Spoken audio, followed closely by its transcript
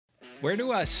Where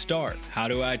do I start? How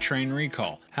do I train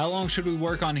recall? How long should we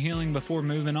work on healing before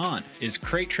moving on? Is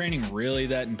crate training really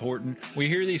that important? We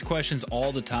hear these questions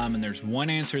all the time, and there's one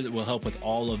answer that will help with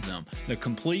all of them. The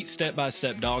complete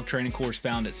step-by-step dog training course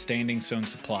found at Standing Stone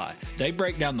Supply. They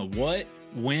break down the what,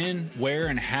 when, where,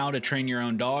 and how to train your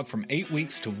own dog from 8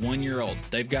 weeks to 1 year old.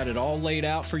 They've got it all laid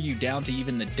out for you down to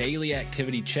even the daily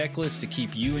activity checklist to keep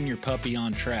you and your puppy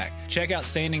on track. Check out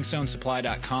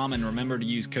standingstonesupply.com and remember to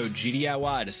use code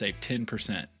GDIY to save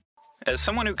 10%. As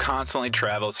someone who constantly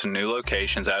travels to new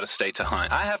locations out of state to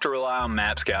hunt, I have to rely on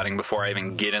map scouting before I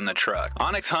even get in the truck.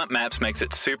 Onyx Hunt Maps makes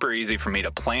it super easy for me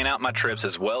to plan out my trips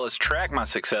as well as track my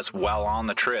success while on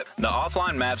the trip. The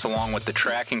offline maps along with the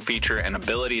tracking feature and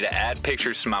ability to add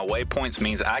pictures to my waypoints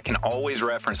means I can always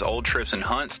reference old trips and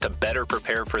hunts to better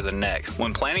prepare for the next.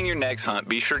 When planning your next hunt,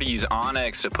 be sure to use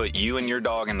OnX to put you and your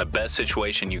dog in the best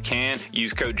situation you can.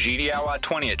 Use code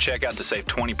GDIY20 at checkout to save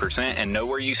 20% and know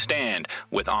where you stand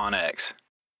with OnX.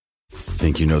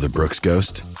 Think you know the Brooks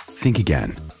Ghost? Think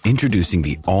again. Introducing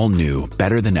the all-new,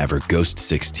 better-than-ever Ghost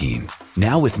 16.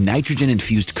 Now with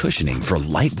nitrogen-infused cushioning for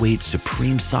lightweight,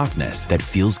 supreme softness that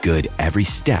feels good every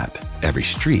step, every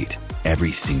street,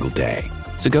 every single day.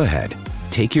 So go ahead,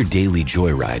 take your daily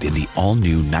joyride in the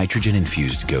all-new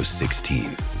nitrogen-infused Ghost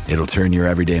 16. It'll turn your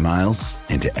everyday miles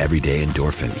into everyday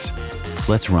endorphins.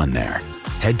 Let's run there.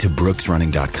 Head to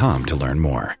brooksrunning.com to learn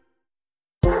more.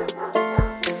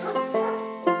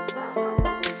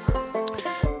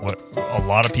 What a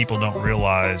lot of people don't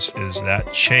realize is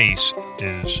that chase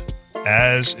is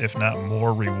as, if not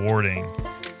more rewarding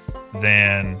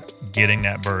than getting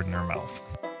that bird in their mouth.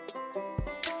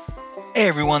 Hey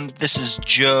everyone, this is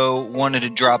Joe. Wanted to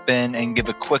drop in and give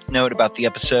a quick note about the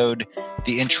episode.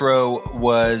 The intro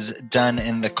was done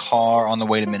in the car on the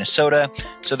way to Minnesota,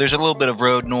 so there's a little bit of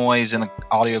road noise and the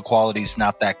audio quality is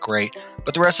not that great.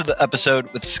 But the rest of the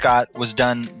episode with Scott was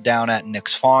done down at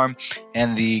Nick's farm,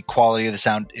 and the quality of the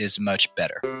sound is much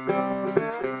better.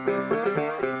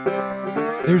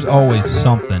 There's always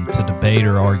something to debate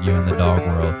or argue in the dog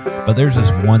world, but there's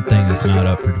just one thing that's not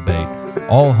up for debate.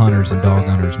 All hunters and dog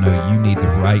owners know you need the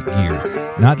right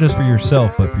gear, not just for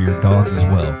yourself, but for your dogs as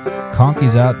well.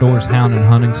 Conkey's Outdoors Hound and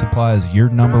Hunting Supply is your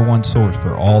number one source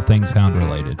for all things hound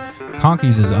related.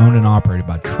 Conkey's is owned and operated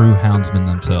by true houndsmen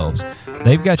themselves.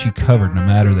 They've got you covered no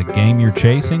matter the game you're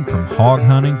chasing, from hog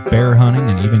hunting, bear hunting,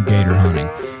 and even gator hunting.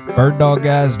 Bird dog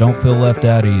guys don't feel left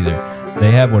out either.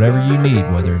 They have whatever you need,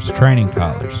 whether it's training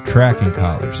collars, tracking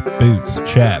collars, boots,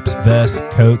 chaps, vests,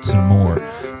 coats, and more.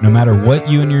 No matter what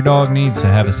you and your dog needs to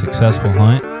have a successful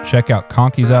hunt, check out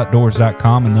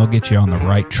conkeys.outdoors.com and they'll get you on the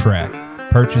right track.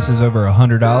 Purchases over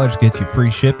 $100 gets you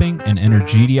free shipping, and enter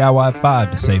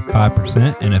GDIY5 to save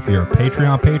 5%. And if you're a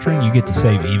Patreon patron, you get to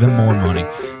save even more money.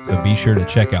 So be sure to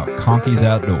check out Conkey's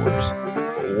Outdoors.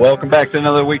 Welcome back to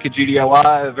another week of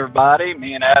GDIY, everybody.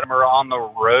 Me and Adam are on the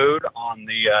road on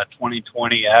the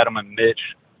 2020 Adam and Mitch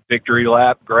Victory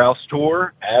Lap Grouse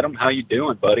Tour. Adam, how you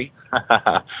doing, buddy?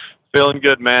 Feeling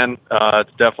good, man.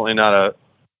 It's definitely not a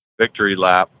victory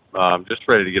lap. I'm just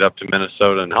ready to get up to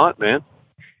Minnesota and hunt, man.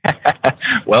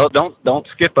 Well, don't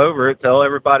skip over it. Tell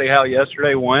everybody how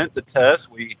yesterday went, the test.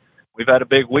 We've had a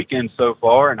big weekend so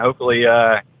far, and hopefully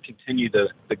continue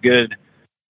the good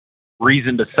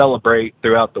reason to celebrate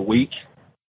throughout the week.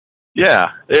 Yeah,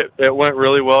 it went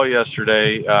really well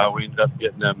yesterday. We ended up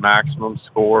getting a maximum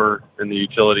score in the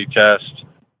utility test.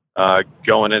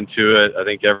 Going into it, I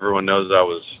think everyone knows I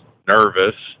was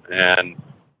nervous, and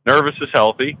nervous is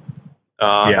healthy.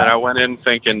 And I went in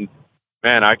thinking,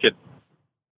 man, I could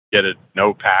get a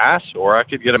no pass, or I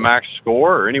could get a max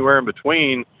score, or anywhere in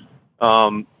between.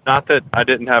 Not that I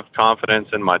didn't have confidence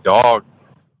in my dog.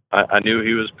 I knew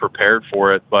he was prepared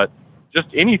for it, but just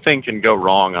anything can go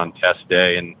wrong on test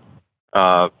day. And,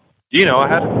 I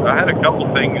had a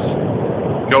couple things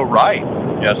go right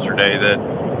yesterday that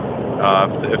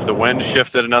if the wind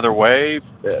shifted another way,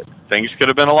 things could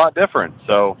have been a lot different.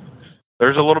 So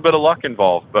there's a little bit of luck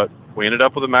involved, but we ended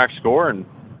up with a max score, and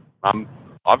I'm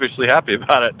obviously happy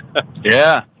about it.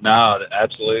 Yeah, no,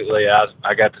 absolutely.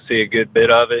 I got to see a good bit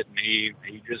of it, and he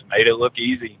just made it look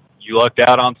easy. You lucked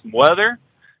out on some weather.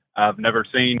 I've never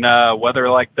seen weather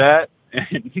like that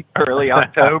in early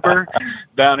October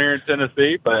down here in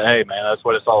Tennessee, but hey, man, that's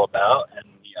what it's all about. And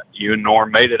you and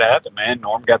Norm made it happen, man.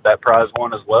 Norm got that prize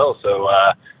one as well. So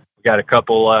we got a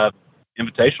couple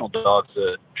invitational dogs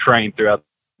to train throughout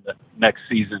the next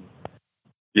season.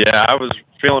 Yeah, I was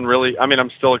feeling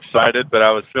I'm still excited, but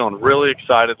I was feeling really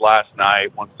excited last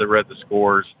night once I read the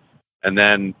scores. And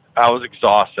then I was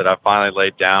exhausted. I finally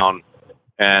laid down,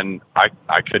 and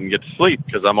I couldn't get to sleep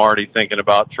because I'm already thinking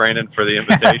about training for the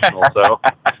invitational. So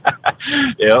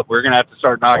Yep, we're gonna have to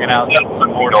start knocking out some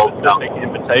more specific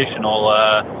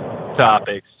invitational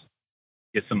topics.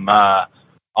 Get some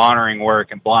honoring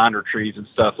work and blind retrieves and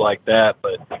stuff like that.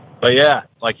 But yeah,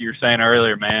 like you were saying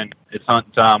earlier, man, it's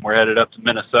hunting time. We're headed up to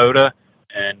Minnesota,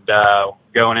 and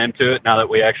going into it, now that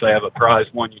we actually have a prize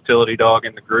one utility dog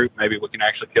in the group, maybe we can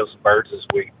actually kill some birds this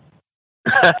week.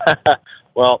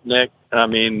 Well, Nick, I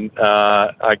mean,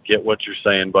 I get what you're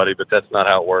saying, buddy, but that's not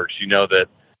how it works. You know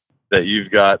that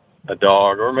you've got a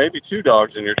dog or maybe two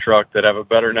dogs in your truck that have a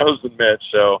better nose than Mitch.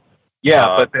 So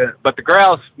yeah, but the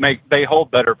grouse they hold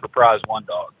better for prize one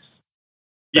dogs.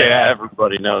 Yeah,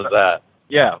 everybody knows that.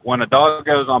 Yeah, when a dog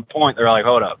goes on point, they're like,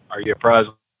 "Hold up, are you a prize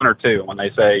one or two?" And when they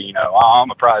say,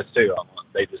 I'm a prize two,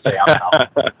 they just say, "I'm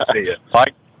see you."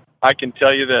 I can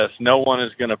tell you this: no one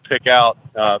is going to pick out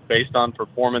based on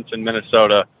performance in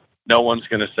Minnesota. No one's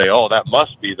going to say, "Oh, that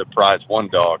must be the prize one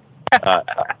dog."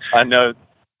 I know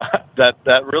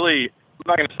that really. I'm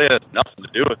not going to say it has nothing to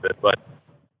do with it, but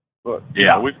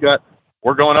yeah,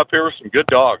 we're going up here with some good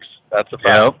dogs. That's a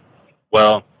fact. Yep.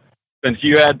 Well, since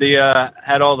you had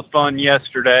all the fun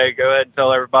yesterday, go ahead and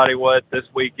tell everybody what this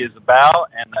week is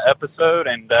about and the episode,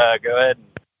 and go ahead and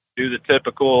do the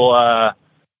typical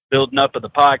building up of the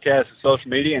podcast and social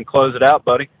media and close it out,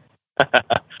 buddy.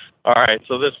 All right.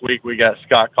 So this week we got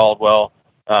Scott Caldwell.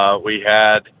 We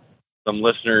had some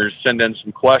listeners send in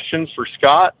some questions for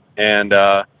Scott, and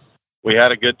we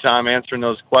had a good time answering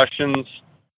those questions.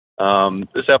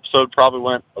 This episode probably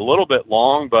went a little bit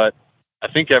long, but I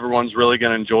think everyone's really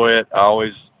going to enjoy it. I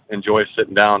always enjoy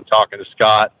sitting down and talking to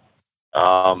Scott.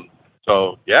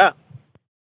 So yeah,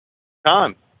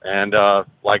 time. And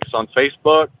like us on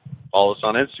Facebook, follow us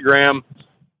on Instagram.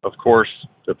 Of course,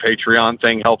 the Patreon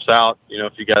thing helps out.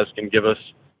 If you guys can give us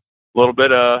a little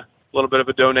bit of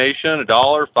a donation,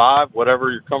 $1, $5,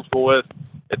 whatever you're comfortable with,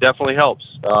 it definitely helps.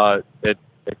 It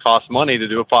costs money to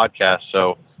do a podcast,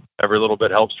 so every little bit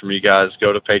helps from you guys.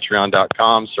 Go to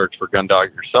patreon.com, search for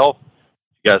Gundog Yourself. If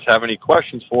you guys have any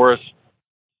questions for us,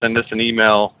 send us an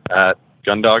email at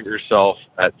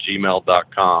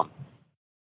gundogyourself@gmail.com.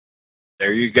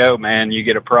 There you go, man. You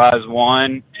get a prize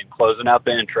one and closing out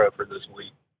the intro for this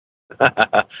week.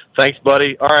 Thanks,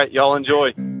 buddy. All right, y'all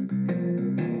enjoy.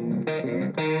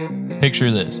 Picture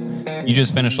this. You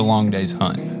just finished a long day's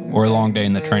hunt, or a long day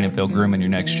in the training field grooming your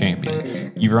next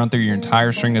champion. You've run through your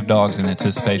entire string of dogs in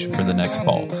anticipation for the next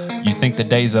fall. You think the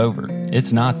day's over.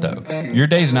 It's not, though. Your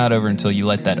day's not over until you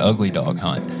let that ugly dog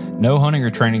hunt. No hunting or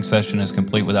training session is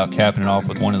complete without capping it off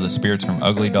with one of the spirits from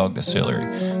Ugly Dog Distillery.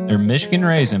 They're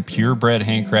Michigan-raised and purebred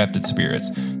handcrafted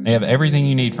spirits. They have everything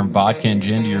you need from vodka and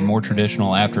gin to your more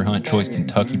traditional after-hunt choice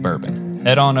Kentucky bourbon.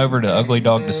 Head on over to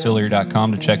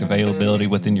uglydogdistillery.com to check availability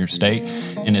within your state.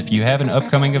 And if you have an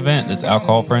upcoming event that's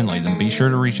alcohol-friendly, then be sure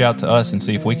to reach out to us and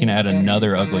see if we can add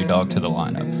another Ugly Dog to the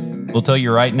lineup. We'll tell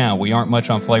you right now, we aren't much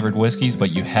on flavored whiskeys,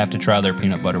 but you have to try their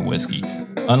peanut butter whiskey.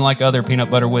 Unlike other peanut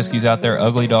butter whiskeys out there,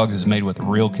 Ugly Dogs is made with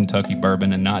real Kentucky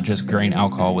bourbon and not just grain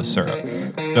alcohol with syrup.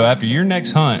 So after your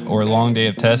next hunt or a long day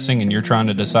of testing and you're trying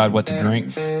to decide what to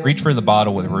drink, reach for the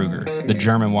bottle with Ruger, the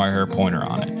German Wirehair pointer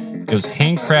on it. It was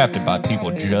handcrafted by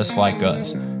people just like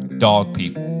us, dog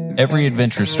people. Every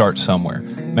adventure starts somewhere.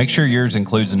 Make sure yours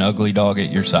includes an Ugly Dog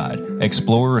at your side.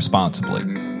 Explore responsibly.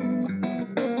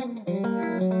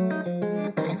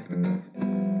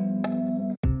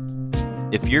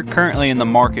 If you're currently in the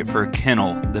market for a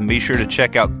kennel, then be sure to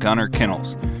check out Gunner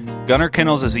Kennels. Gunner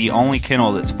Kennels is the only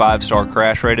kennel that's 5-star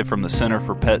crash rated from the Center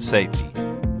for Pet Safety.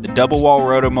 The double wall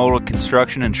rotomolded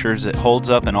construction ensures it holds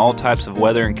up in all types of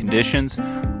weather and conditions.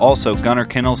 Also, Gunner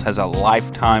Kennels has a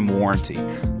lifetime warranty.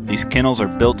 These kennels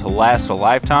are built to last a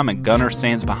lifetime, and Gunner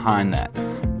stands behind that.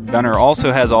 Gunner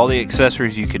also has all the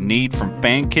accessories you could need, from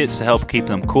fan kits to help keep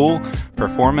them cool,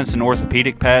 performance and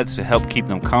orthopedic pads to help keep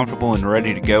them comfortable and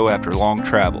ready to go after long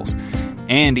travels,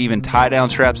 and even tie-down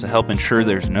straps to help ensure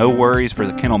there's no worries for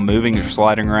the kennel moving or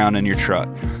sliding around in your truck.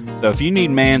 So if you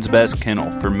need man's best kennel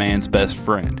for man's best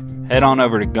friend, head on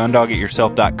over to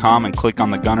gundogityourself.com and click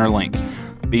on the Gunner link.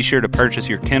 Be sure to purchase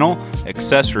your kennel,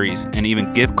 accessories, and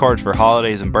even gift cards for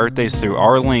holidays and birthdays through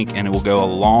our link, and it will go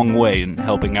a long way in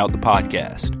helping out the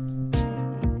podcast.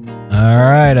 All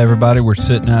right, everybody, we're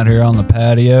sitting out here on the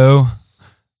patio,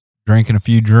 drinking a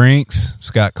few drinks.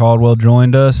 Scott Caldwell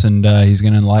joined us, and he's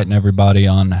going to enlighten everybody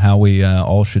on how we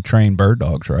all should train bird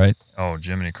dogs, right? Oh,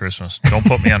 Jiminy Christmas. Don't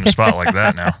put me on the spot like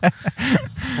that now.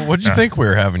 Well, what'd you think we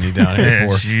were having you down here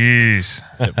for? Jeez.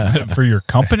 For your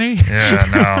company? Yeah,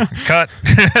 no. Cut.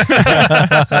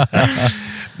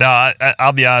 No,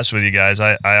 I'll be honest with you guys.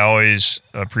 I always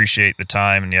appreciate the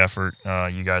time and the effort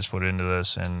you guys put into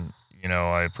this, and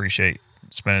I appreciate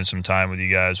spending some time with you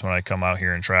guys when I come out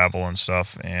here and travel and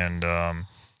stuff. And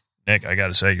Nick, I got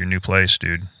to say, your new place,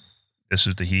 dude, this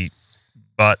is the heat.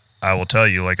 But I will tell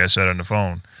you, like I said on the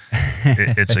phone,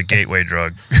 it's a gateway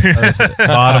drug.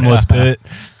 Bottomless pit.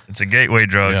 It's a gateway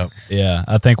drug. Yep. Yeah,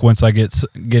 I think once I get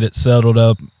it settled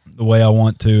up the way I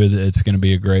want to, it's going to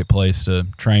be a great place to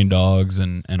train dogs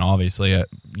and obviously,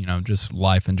 just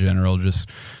life in general. Just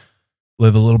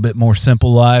live a little bit more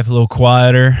simple life, a little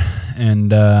quieter,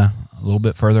 and a little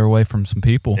bit further away from some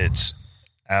people. It's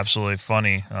absolutely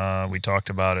funny. We talked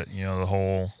about it. The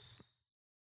whole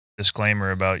disclaimer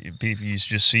about people. You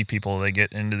just see people, they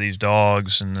get into these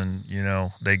dogs, and then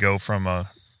they go from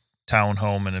a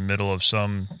townhome in the middle of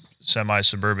some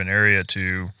semi-suburban area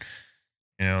to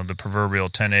the proverbial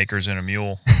 10 acres and a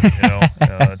mule,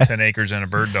 10 acres and a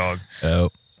bird dog. Oh,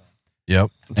 yep.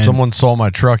 Someone saw my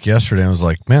truck yesterday and was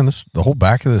like, man, the whole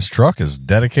back of this truck is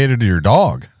dedicated to your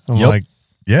dog. I'm like,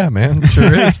 yeah, man, it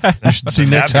sure is. You should see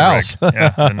Nick's house. Yeah,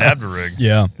 the NAVDA rig.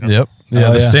 Yeah. Yep.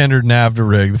 Yeah, the standard NAVDA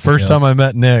rig. The first time I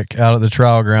met Nick out at the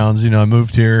trial grounds, I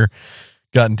moved here,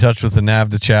 got in touch with the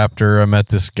NAVDA chapter. I met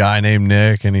this guy named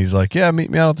Nick, and he's like, yeah,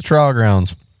 meet me out at the trial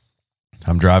grounds.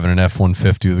 I'm driving an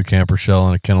F-150 with a camper shell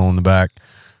and a kennel in the back.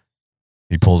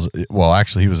 He pulls,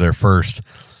 actually, he was there first.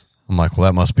 I'm like, well,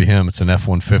 that must be him. It's an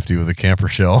F-150 with a camper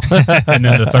shell. And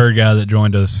then the third guy that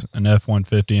joined us, an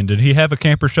F-150. And did he have a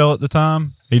camper shell at the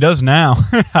time? He does now.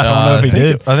 I don't know if he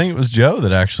did. I think it was Joe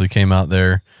that actually came out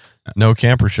there. No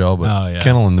camper shell, but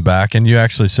kennel in the back. And you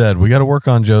actually said, we got to work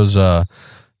on Joe's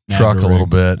truck a little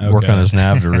bit, work on his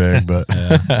NAVDA rig. But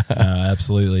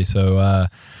absolutely. So,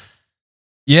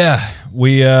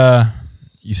 we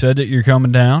you said that you're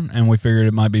coming down, and we figured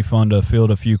it might be fun to field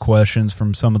a few questions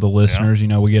from some of the listeners.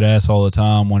 Yeah. We get asked all the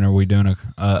time, when are we doing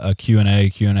a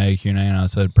Q&A, and I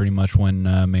said pretty much when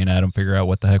me and Adam figure out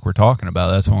what the heck we're talking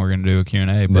about, that's when we're going to do a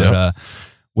Q&A. But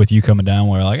with you coming down,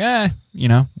 we're like,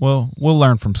 we'll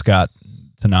learn from Scott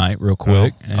tonight real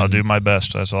quick. I'll do my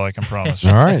best. That's all I can promise.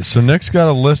 All right. So Nick's got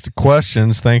a list of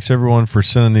questions. Thanks everyone for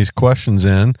sending these questions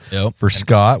in. For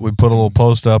Scott. We put a little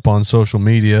post up on social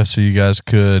media so you guys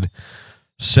could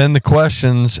send the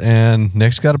questions, and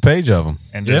Nick's got a page of them.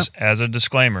 And just as a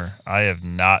disclaimer, I have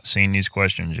not seen these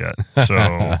questions yet. So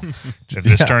if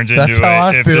this turns into that's how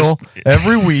I feel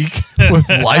every week with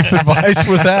life advice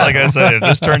with that. Like I said, if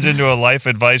this turns into a life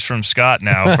advice from Scott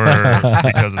now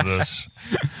because of this,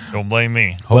 don't blame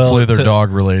me. Hopefully they're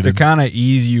dog related. To kind of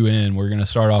ease you in, we're going to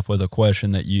start off with a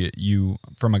question that you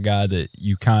from a guy that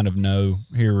you kind of know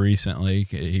here recently.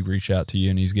 He reached out to you,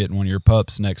 and he's getting one of your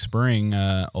pups next spring,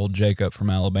 old Jacob from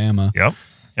Alabama. Yep.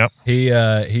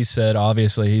 He said,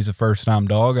 obviously, he's a first-time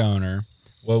dog owner.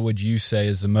 What would you say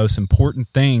is the most important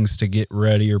things to get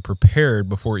ready or prepared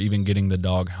before even getting the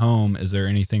dog home? Is there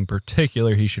anything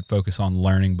particular he should focus on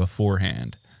learning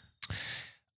beforehand?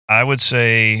 I would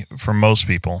say for most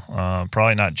people,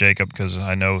 probably not Jacob, because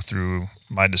I know through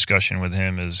my discussion with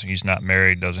him is he's not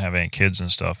married, doesn't have any kids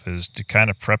and stuff, is to kind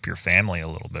of prep your family a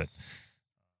little bit.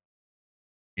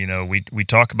 We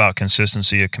talk about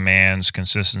consistency of commands,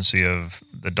 consistency of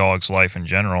the dog's life in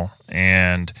general,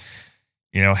 and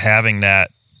having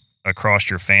that across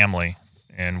your family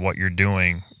and what you're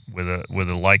doing with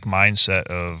a like mindset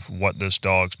of what this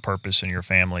dog's purpose in your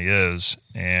family is,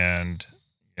 and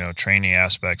training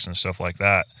aspects and stuff like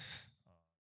that,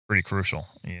 pretty crucial.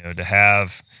 To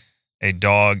have a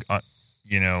dog,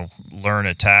 learn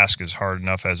a task is hard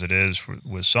enough as it is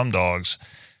with some dogs,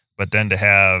 but then to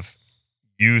have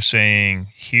you saying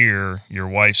here, your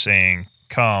wife saying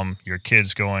come, your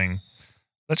kids going,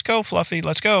 let's go, Fluffy,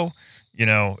 let's go.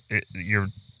 You're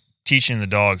teaching the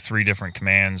dog 3 different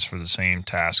commands for the same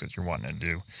task that you're wanting to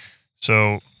do.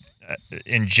 So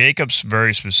in Jacob's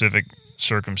very specific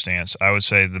circumstance, I would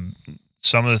say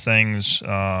some of the things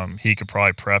he could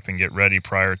probably prep and get ready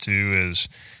prior to is,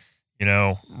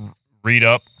 read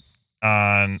up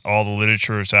on all the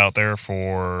literature that's out there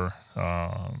for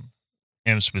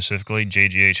him specifically,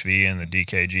 JGHV and the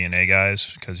DKGNA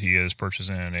guys, because he is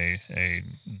purchasing a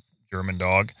German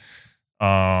dog.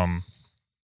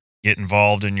 Get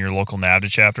involved in your local NAVDA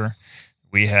chapter.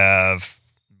 We have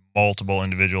multiple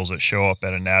individuals that show up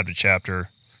at a NAVDA chapter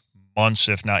months,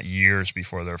 if not years,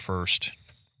 before their first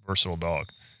versatile dog.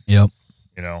 Yep.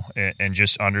 And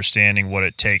just understanding what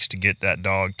it takes to get that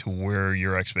dog to where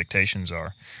your expectations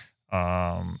are.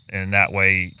 And that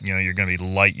way, you're going to be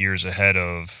light years ahead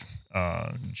of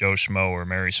Joe Schmo or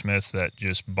Mary Smith that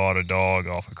just bought a dog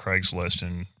off of Craigslist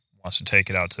and wants to take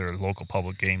it out to their local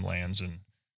public game lands and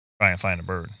try and find a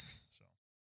bird.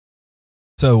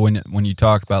 So when you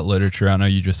talked about literature, I know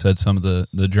you just said some of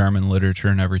the German literature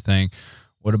and everything.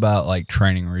 What about like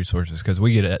training resources? Because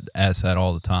we get asked that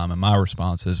all the time, and my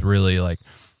response is really like,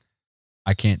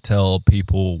 I can't tell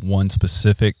people one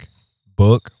specific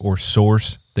book or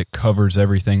source that covers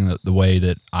everything the way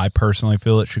that I personally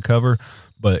feel it should cover,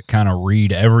 but kind of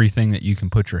read everything that you can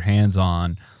put your hands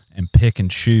on and pick and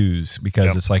choose,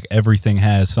 because it's like everything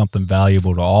has something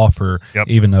valuable to offer,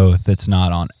 even though if it's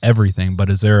not on everything. But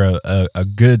is there a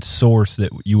good source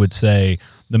that you would say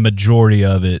the majority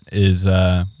of it is,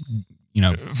 good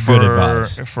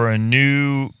advice? For a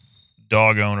new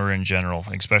dog owner in general,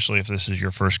 especially if this is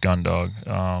your first gun dog,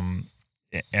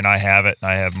 and I have it,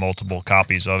 I have multiple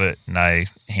copies of it, and I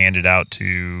hand it out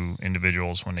to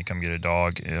individuals when they come get a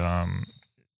dog.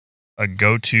 A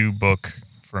go-to book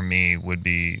for me would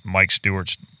be Mike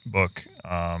Stewart's book,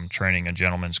 Training a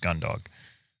Gentleman's Gun Dog.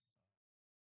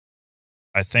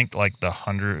 I think like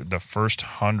the first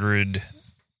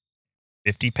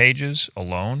 150 pages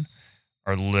alone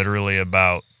are literally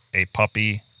about a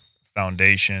puppy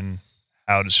foundation,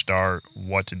 how to start,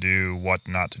 what to do, what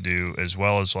not to do, as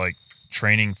well as like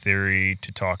training theory to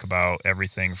talk about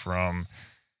everything from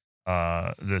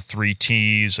the 3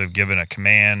 T's of giving a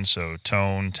command, so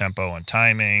tone, tempo, and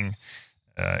timing.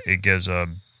 It gives a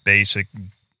basic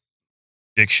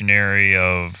dictionary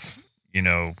of,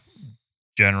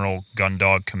 general gun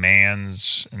dog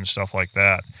commands and stuff like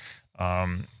that.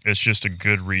 It's just a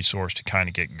good resource to kind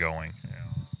of get going,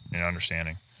 in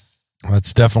understanding.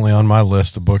 That's definitely on my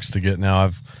list of books to get now.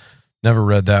 I've never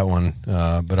read that one,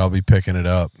 but I'll be picking it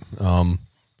up.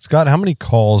 Scott, how many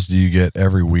calls do you get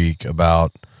every week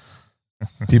about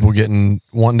people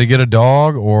wanting to get a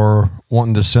dog or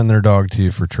wanting to send their dog to you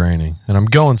for training? And I'm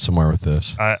going somewhere with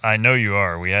this. I know you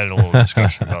are. We had a little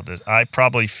discussion about this. I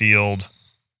probably field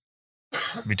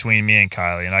between me and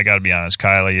Kylie, and I got to be honest,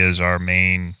 Kylie is our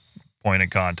main point of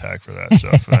contact for that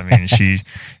stuff. I mean,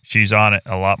 she's on it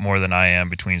a lot more than I am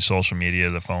between social media,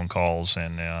 the phone calls,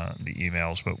 and the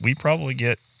emails. But we probably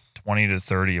get 20 to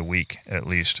 30 a week at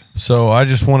least. So I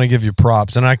just want to give you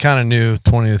props, and I kind of knew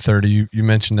 20 to 30. You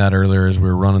mentioned that earlier as we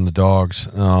were running the dogs.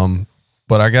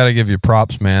 But I got to give you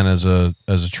props, man, as a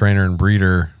trainer and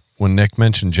breeder. When Nick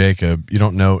mentioned Jacob, you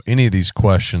don't know any of these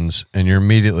questions, and you're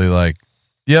immediately like,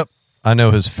 yep, I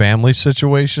know his family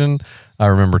situation. I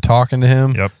remember talking to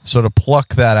him. Yep. So to pluck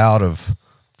that out of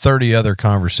 30 other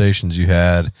conversations you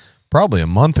had probably a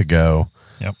month ago,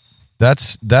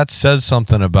 that says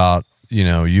something about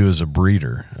you as a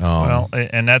breeder. Well,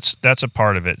 and that's a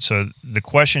part of it. So the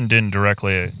question didn't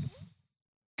directly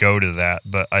go to that,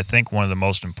 but I think one of the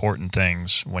most important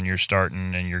things when you're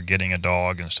starting and you're getting a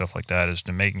dog and stuff like that is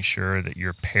to making sure that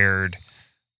you're paired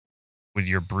with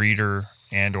your breeder,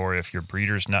 and or if your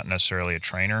breeder's not necessarily a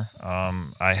trainer.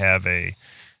 I have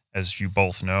as you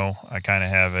both know, I kind of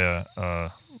have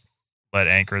a lead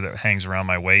anchor that hangs around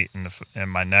my waist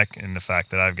and my neck, and the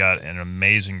fact that I've got an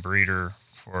amazing breeder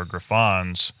for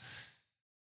Griffons,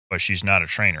 but she's not a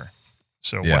trainer.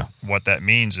 So what that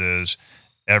means is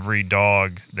every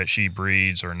dog that she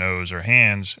breeds or knows or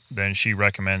hands, then she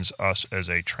recommends us as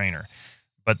a trainer.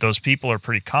 But those people are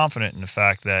pretty confident in the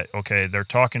fact that, okay, they're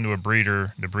talking to a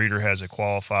breeder, the breeder has a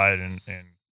qualified and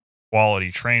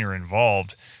quality trainer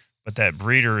involved, but that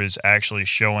breeder is actually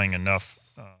showing enough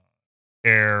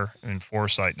care and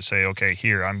foresight to say, okay,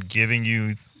 here, I'm giving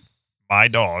you my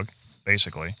dog,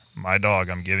 basically, my dog,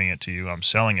 I'm giving it to you, I'm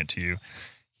selling it to you.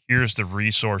 Here's the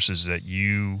resources that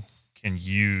you can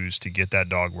use to get that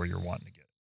dog where you're wanting to get it.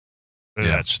 Whether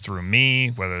that's through me,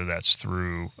 whether that's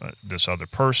through this other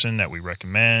person that we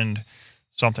recommend,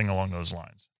 something along those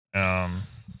lines.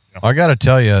 I got to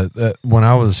tell you that when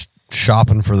I was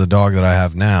shopping for the dog that I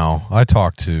have now, I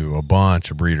talked to a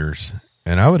bunch of breeders,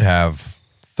 and I would have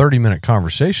 30-minute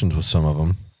conversations with some of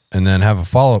them and then have a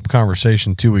follow-up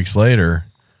conversation 2 weeks later,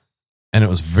 and it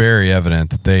was very evident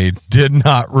that they did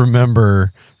not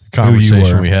remember the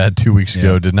conversation we had 2 weeks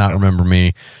ago, did not remember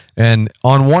me. And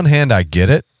on one hand, I get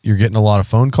it. You're getting a lot of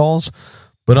phone calls.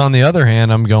 But on the other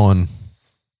hand, I'm going,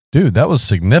 dude, that was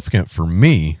significant for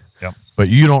me. Yep. But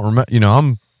you don't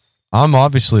remember, I'm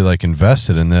obviously like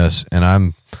invested in this, and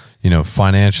I'm,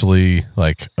 financially,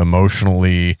 like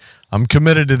emotionally, I'm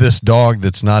committed to this dog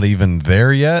that's not even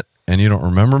there yet, and you don't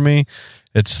remember me.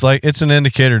 It's like, it's an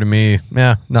indicator to me,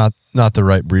 not the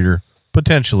right breeder,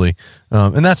 potentially.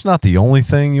 And that's not the only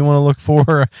thing you want to look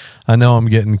for. I know I'm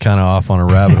getting kind of off on a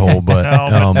rabbit hole, but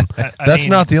that's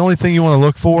not the only thing you want to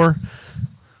look for.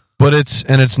 But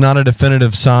it's not a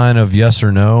definitive sign of yes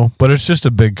or no, but it's just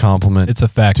a big compliment. It's a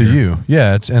factor to you.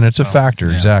 Yeah, it's a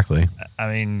factor. Exactly.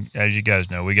 I mean, as you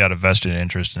guys know, we got a vested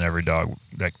interest in every dog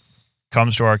that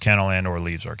comes to our kennel and or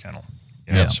leaves our kennel.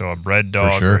 So a bred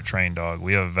dog or a trained dog,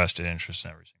 we have a vested interest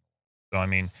in every single So, I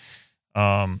mean,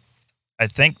 I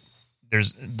think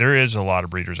there is a lot of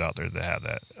breeders out there that have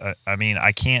that. I mean,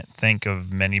 I can't think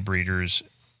of many breeders,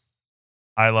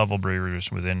 high-level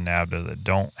breeders within NAVHDA that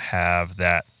don't have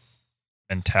that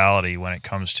mentality when it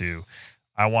comes to,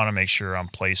 I want to make sure I'm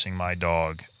placing my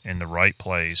dog in the right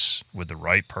place with the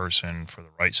right person for the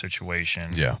right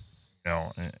situation. Yeah. You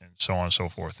know, and so on and so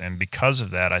forth. And because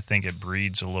of that, I think it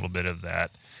breeds a little bit of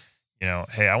that, you know,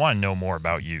 hey, I want to know more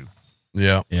about you.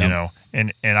 Yeah. You know,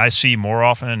 and I see more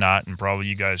often than not, and probably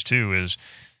you guys too, is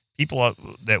people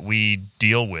that we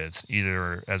deal with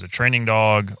either as a training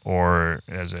dog or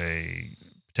as a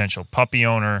potential puppy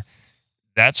owner.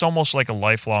 That's almost like a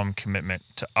lifelong commitment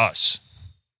to us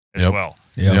as well.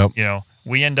 Yep. You know,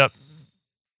 we end up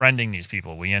friending these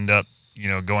people. We end up, you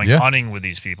know, going hunting with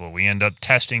these people. We end up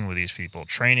testing with these people,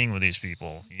 training with these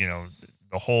people, you know,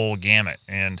 the whole gamut.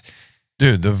 And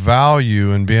dude, the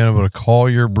value in being able to call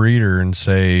your breeder and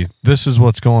say, this is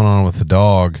what's going on with the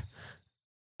dog.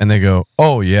 And they go,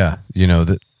 oh yeah, you know,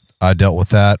 that I dealt with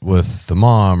that with the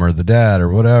mom or the dad or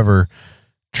whatever.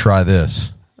 Try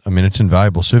this. I mean, it's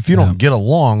invaluable. So if you don't get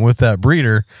along with that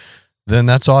breeder, then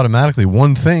that's automatically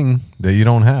one thing that you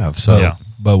don't have. So,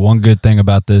 But one good thing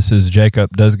about this is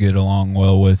Jacob does get along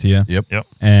well with you. Yep.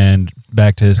 And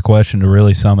back to his question, to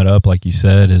really sum it up, like you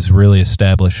said, is really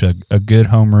establish a good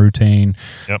home routine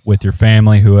with your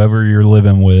family, whoever you're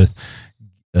living with.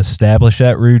 Establish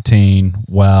that routine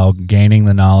while gaining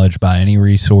the knowledge by any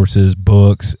resources,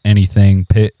 books, anything.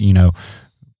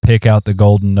 Pick out the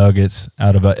golden nuggets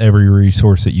out of every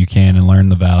resource that you can and learn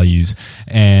the values,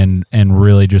 and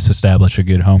really just establish a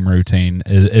good home routine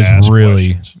is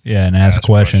really questions. And ask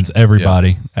questions.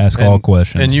 Everybody ask all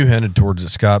questions. And you hinted towards it,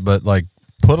 Scott, but like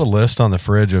put a list on the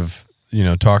fridge of, you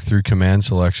know, talk through command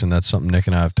selection. That's something Nick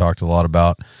and I have talked a lot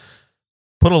about.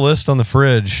 Put a list on the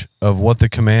fridge of what the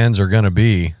commands are going to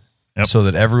be so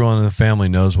that everyone in the family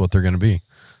knows what they're going to be.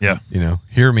 Yeah. You know,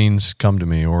 here means come to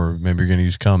me, or maybe you're going to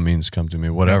use come means come to me,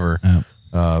 whatever.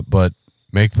 But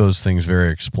make those things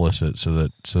very explicit so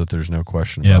that there's no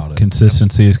question about it.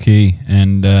 Consistency is key.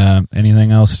 And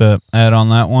anything else to add on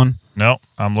that one? No,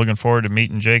 I'm looking forward to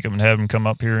meeting Jacob and having him come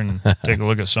up here and take a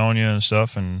look at Sonia and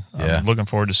stuff. And I'm looking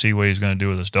forward to see what he's going to do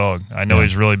with this dog. I know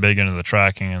he's really big into the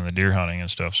tracking and the deer hunting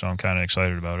and stuff, so I'm kind of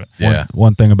excited about it. Yeah.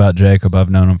 One thing about Jacob, I've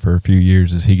known him for a few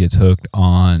years, is he gets hooked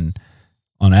on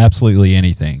absolutely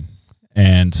anything.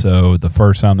 And so the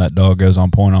first time that dog goes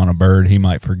on point on a bird, he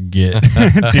might forget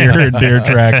deer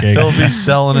tracking. He'll be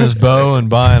selling his bow and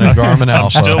buying a Garmin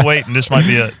Alpha. I'm still waiting. This might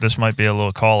be a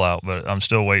little call out, but I'm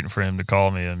still waiting for him to call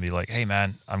me and be like, "Hey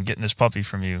man, I'm getting this puppy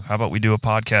from you. How about we do a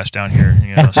podcast down here,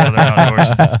 you know, Southern Outdoors?"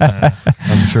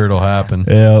 I'm sure it'll happen.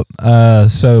 Yeah.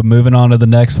 So moving on to the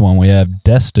next one, we have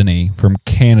Destiny from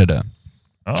Canada.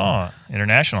 Oh,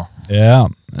 international. Yeah.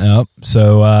 Yep.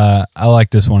 So I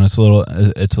like this one. It's a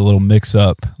little mix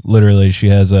up. Literally, she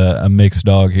has a mixed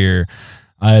dog here.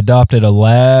 I adopted a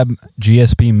lab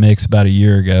GSP mix about a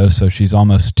year ago, so she's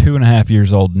almost 2.5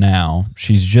 years old now.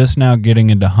 She's just now getting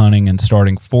into hunting and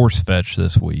starting force fetch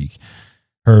this week.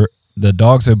 The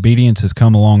dog's obedience has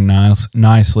come along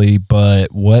nicely,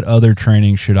 but what other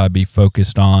training should I be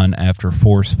focused on after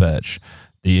force fetch?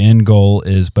 The end goal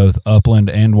is both upland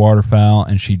and waterfowl,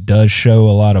 and she does show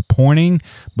a lot of pointing,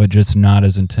 but just not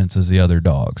as intense as the other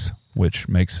dogs, which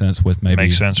makes sense with the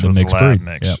mixed lab breed.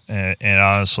 Mix. Yep. And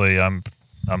honestly, I'm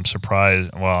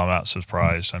surprised. Well, I'm not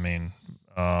surprised. I mean,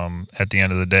 at the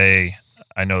end of the day,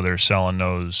 I know they're selling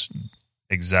those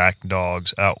exact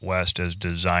dogs out west as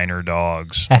designer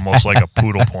dogs, almost like a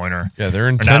poodle pointer. Yeah, they're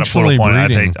intentionally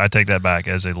breeding. I take that back,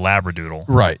 as a labradoodle.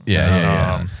 Right.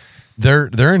 Yeah.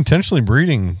 They're intentionally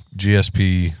breeding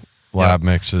GSP lab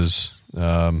mixes.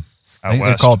 I think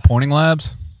they're called pointing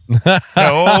labs. No, and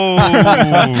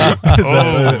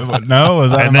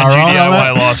then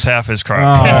GDIY lost half his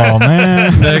crop. Oh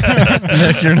man,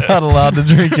 Nick, you're not allowed to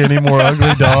drink any more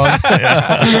ugly dog.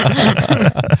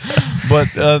 But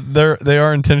they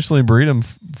are intentionally breeding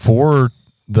for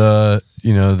the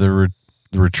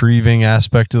retrieving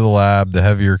aspect of the lab, the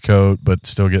heavier coat, but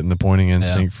still getting the pointing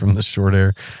instinct from the short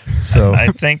hair. So I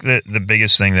think that the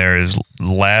biggest thing there is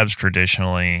labs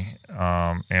traditionally,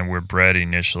 and were bred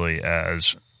initially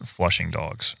as flushing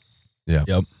dogs. Yeah.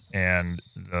 Yep. And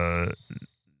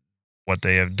what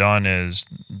they have done is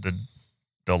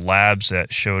the labs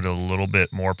that showed a little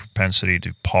bit more propensity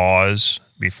to pause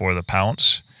before the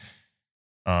pounce,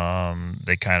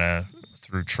 they kind of,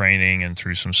 through training and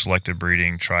through some selective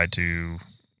breeding, tried to,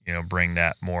 bring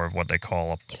that more of what they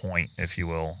call a point, if you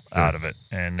will, out of it.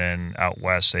 And then out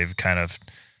west, they've kind of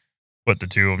put the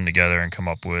two of them together and come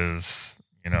up with,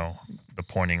 the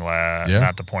the pointing lab, Yeah.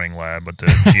 not the pointing lab, but the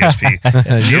GSP,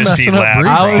 You're GSP messing up lab. breeds,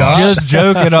 I Scott. was just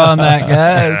joking on that,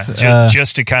 guys.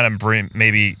 Just to kind of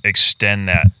maybe extend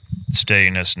that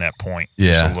steadiness and that point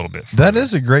just a little bit further. That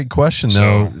is a great question,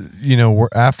 though. We're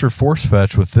after force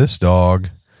fetch with this dog.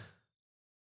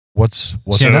 What's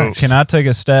next? Can I take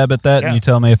a stab at that? Yeah. And you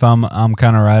tell me if I'm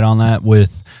kind of right on that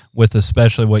with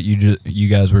especially what you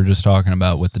guys were just talking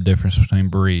about with the difference between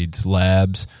breeds,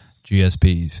 labs,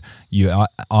 GSPs. You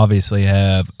obviously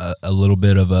have a little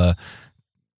bit of a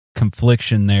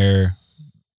confliction there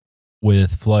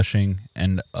with Flushing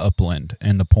and Upland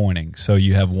and the pointing. So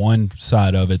you have one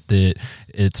side of it that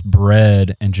it's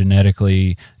bred and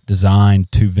genetically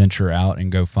designed to venture out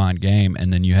and go find game,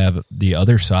 and then you have the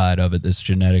other side of it that's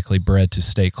genetically bred to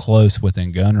stay close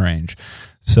within gun range.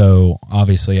 So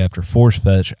obviously after force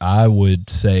fetch, I would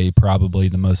say probably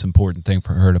the most important thing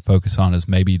for her to focus on is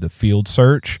maybe the field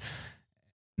search.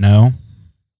 No?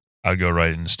 I'd go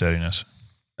right into steadiness.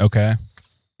 Okay.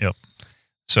 Yep.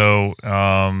 So,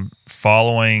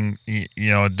 following, let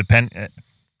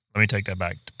me take that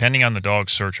back. Depending on the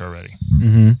dog's search already.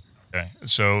 Mm-hmm. Okay.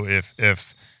 So if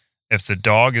the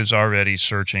dog is already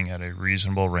searching at a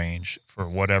reasonable range for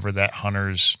whatever that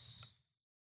hunter's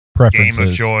Preferences. game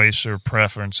of choice or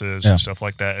preferences Yeah. and stuff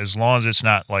like that, as long as it's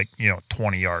not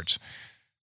 20 yards.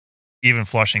 Even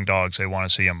Flushing dogs, they want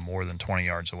to see them more than 20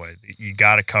 yards away. You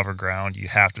got to cover ground. You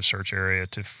have to search area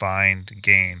to find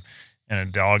game. And a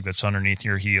dog that's underneath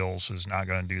your heels is not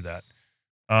going to do that.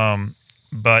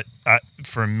 But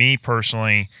for me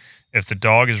personally, if the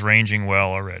dog is ranging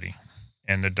well already,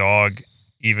 and the dog,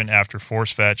 even after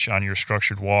force fetch on your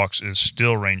structured walks, is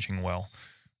still ranging well,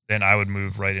 then I would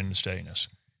move right into steadiness.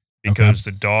 Because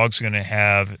the dog's going to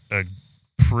have a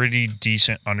pretty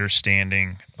decent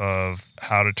understanding of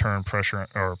how to turn pressure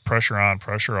on,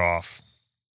 pressure off,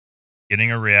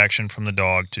 getting a reaction from the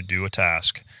dog to do a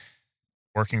task,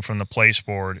 working from the place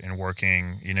board and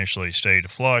working initially steady to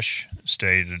flush,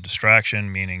 steady to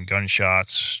distraction, meaning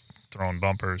gunshots, throwing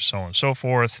bumpers, so on and so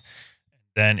forth,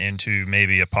 then into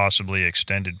maybe a possibly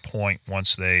extended point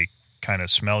once they kind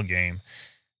of smell game.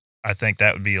 I think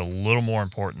that would be a little more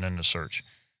important than the search.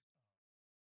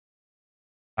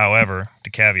 However, to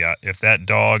caveat, if that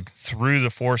dog through the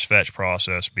force fetch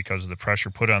process, because of the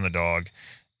pressure put on the dog,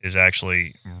 is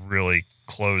actually really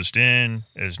closed in,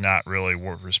 is not really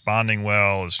responding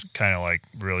well, is kind of like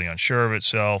really unsure of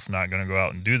itself, not going to go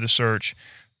out and do the search,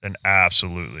 then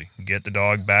absolutely get the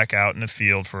dog back out in the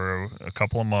field for a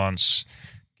couple of months,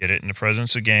 get it in the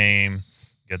presence of game,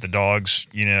 get the dog's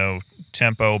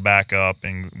tempo back up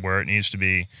and where it needs to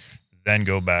be, then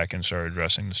go back and start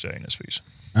addressing the steadiness piece.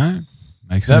 All right.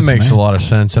 That makes a lot of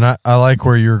sense. And I like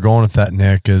where you're going with that,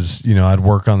 Nick, is, I'd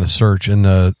work on the search, and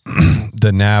the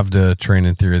NAVDA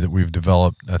training theory that we've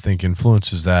developed, I think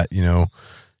influences that. You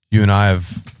and I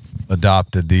have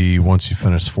adopted once you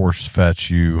finish force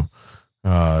fetch, you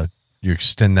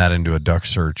extend that into a duck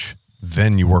search,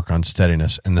 then you work on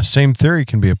steadiness. And the same theory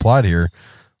can be applied here,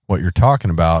 what you're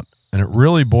talking about. And it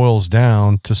really boils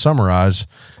down, to summarize,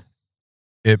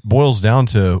 it boils down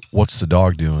to what's the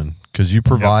dog doing? Because you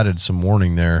provided some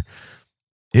warning there.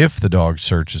 If the dog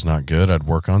search is not good, I'd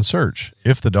work on search.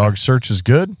 If the dog search is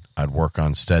good, I'd work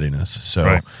on steadiness.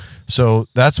 So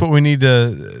that's what we need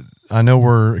to. I know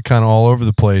we're kind of all over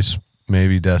the place,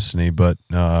 maybe, Destiny, but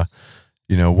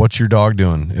what's your dog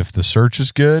doing? If the search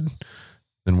is good,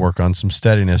 then work on some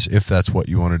steadiness. If that's what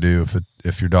you want to do.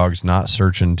 If your dog's not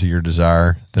searching to your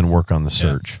desire, then work on the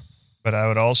search. But I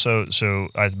would also, so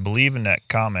I believe in that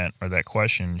comment or that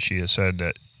question, she has said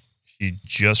that she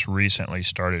just recently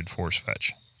started force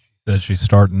fetch. That she's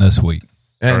starting this week.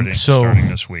 Starting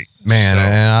this week, man.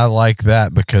 And I like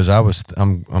that because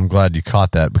I'm glad you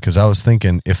caught that, because I was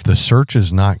thinking if the search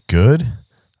is not good,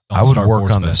 I would work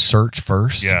on the search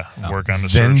first. Yeah, work on the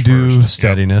then search do first.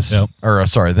 steadiness. Yep.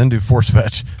 Or then do force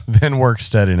fetch. Then work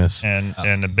steadiness. And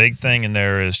the big thing in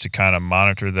there is to kind of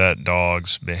monitor that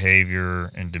dog's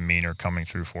behavior and demeanor coming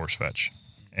through force fetch.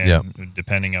 And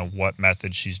depending on what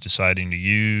method she's deciding to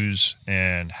use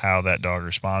and how that dog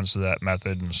responds to that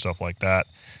method and stuff like that,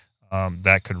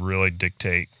 that could really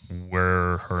dictate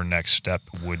where her next step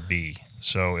would be.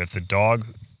 So if the dog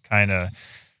kind of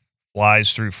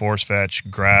flies through force fetch,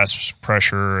 grasps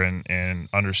pressure and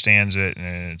understands it,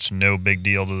 and it's no big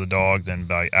deal to the dog, then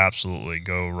absolutely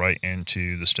go right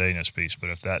into the steadiness piece. But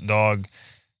if that dog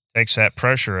takes that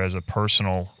pressure as a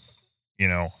personal,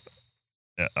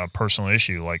 a personal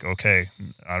issue, like, okay,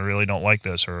 I really don't like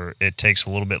this, or it takes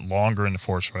a little bit longer in the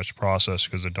force fetch process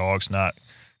because the dog's not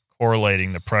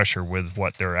correlating the pressure with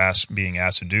what they're being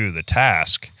asked to do, the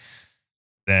task,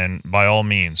 then by all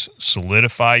means,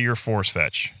 solidify your force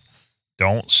fetch.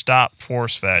 Don't stop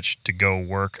force fetch to go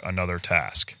work another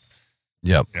task.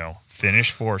 Yep.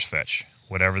 Finish force fetch,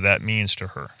 whatever that means to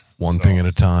her. One thing at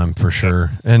a time, for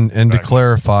sure. And to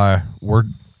clarify,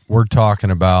 we're talking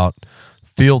about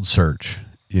field search.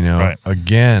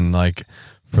 Again, like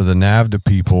for the NAVHDA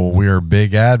people, we are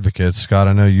big advocates. Scott,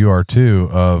 I know you are too.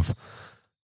 Of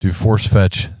do force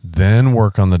fetch, then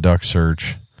work on the duck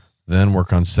search, then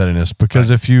work on steadiness. Because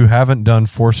if you haven't done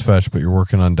force fetch but you're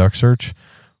working on duck search,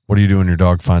 what do you do when your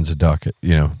dog finds a duck?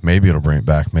 Maybe it'll bring it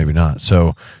back, maybe not.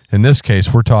 So in this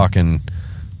case, we're talking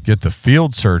get the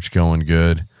field search going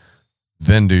good,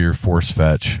 then do your force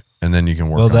fetch, and then you can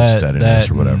work on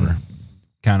steadiness or whatever.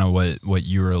 Kind of what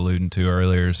you were alluding to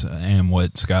earlier and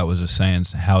what Scott was just saying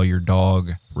is how your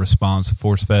dog responds to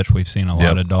force fetch. We've seen a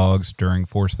lot of dogs during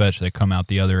force fetch, they come out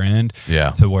the other end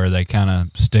to where they kind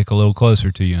of stick a little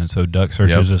closer to you. And so duck search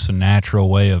is just a natural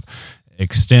way of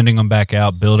extending them back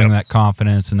out, building that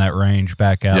confidence and that range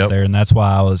back out there. And that's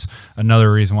why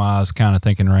another reason why I was kind of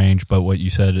thinking range, but what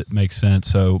you said, it makes sense.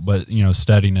 So, but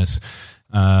steadiness,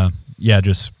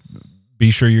 just be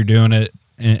sure you're doing it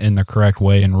in the correct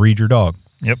way and read your dog.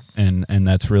 Yep. And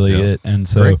that's really it. And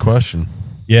so great question.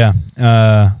 Yeah.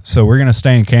 So we're going to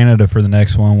stay in Canada for the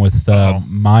next one with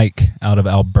Mike out of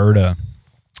Alberta.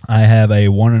 I have a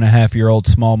 1.5-year-old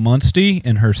small Munstie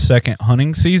in her second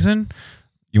hunting season.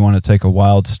 You want to take a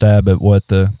wild stab at what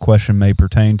the question may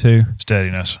pertain to?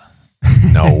 Steadiness.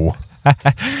 No.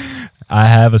 I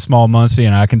have a small Munstie,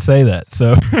 and I can say that.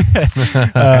 So,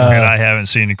 and I haven't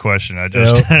seen the question. I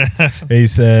just he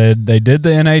said they did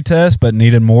the NA test, but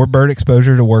needed more bird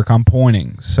exposure to work on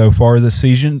pointing. So far this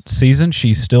season,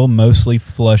 she's still mostly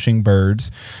flushing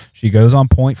birds. She goes on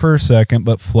point for a second,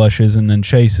 but flushes and then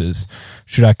chases.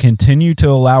 Should I continue to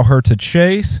allow her to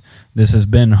chase? This has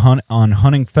been on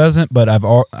hunting pheasant, but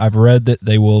I've read that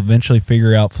they will eventually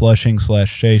figure out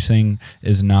flushing/chasing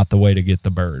is not the way to get the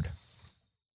bird.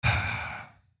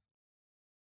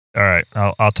 All right,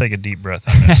 I'll take a deep breath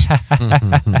on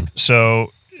this.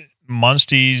 So,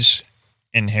 Munsties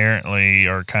inherently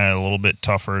are kind of a little bit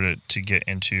tougher to get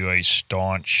into a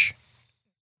staunch,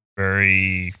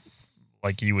 very,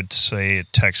 like you would say, a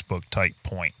textbook type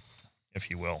point, if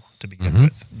you will, to begin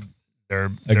with. They're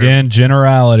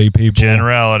generality, people.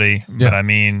 Generality, but I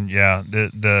mean,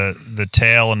 the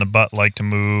tail and the butt like to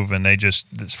move, and they just,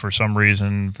 for some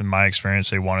reason, in my experience,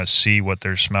 they want to see what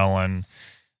they're smelling.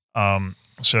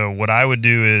 So what I would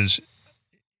do is,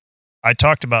 I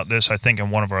talked about this, I think,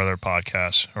 in one of our other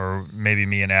podcasts, or maybe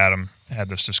me and Adam had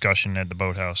this discussion at the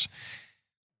boathouse.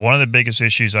 One of the biggest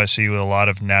issues I see with a lot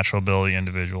of natural ability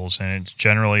individuals, and it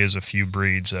generally is a few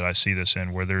breeds that I see this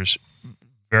in, where there's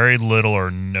very little or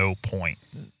no point.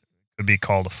 It could be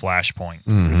called a flash point,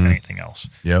 if anything else.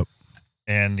 Yep.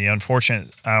 And the unfortunate,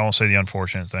 I won't say the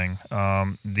unfortunate thing,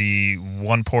 the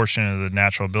one portion of the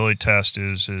natural ability test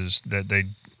is that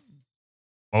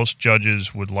most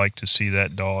judges would like to see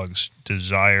that dog's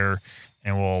desire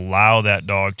and will allow that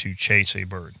dog to chase a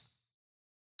bird.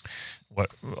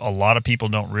 What a lot of people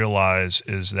don't realize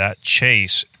is that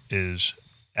chase is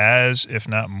as, if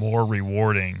not more,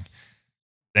 rewarding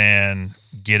than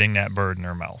getting that bird in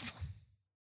their mouth.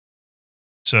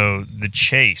 So the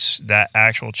chase, that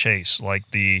actual chase, like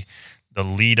the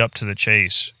lead up to the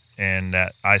chase, and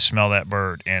that I smell that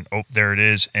bird, and there it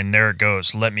is, and there it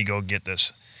goes. Let me go get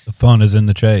this. The fun is in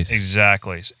the chase.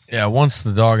 Exactly. Yeah, once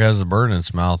the dog has the bird in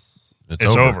its mouth, it's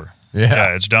over.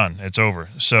 Yeah, it's done. It's over.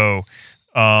 So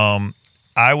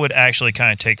I would actually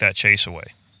kind of take that chase away.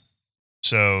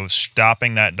 So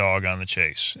stopping that dog on the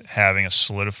chase, having a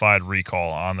solidified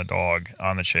recall on the dog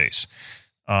on the chase.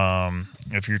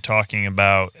 If you're talking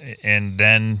about, and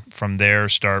then from there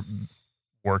start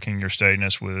working your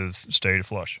steadiness with steady to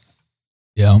flush.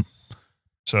 Yeah.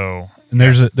 So, and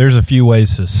there's a few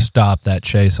ways to stop that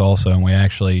chase also, and we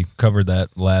actually covered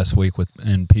that last week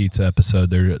in Pete's episode.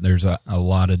 There's a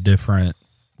lot of different.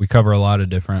 We cover a lot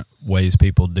of different ways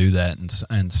people do that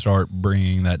and start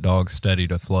bringing that dog steady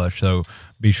to flush. So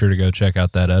be sure to go check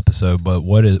out that episode. But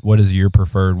what is your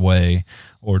preferred way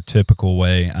or typical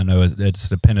way? I know it's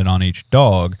dependent on each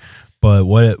dog, but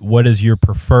what is your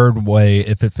preferred way,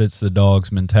 if it fits the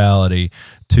dog's mentality,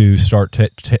 to start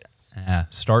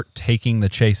taking the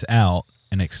chase out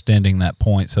and extending that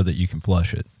point so that you can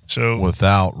flush it? So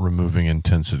without removing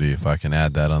intensity, if I can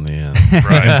add that on the end.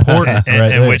 Right. Important.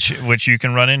 And which you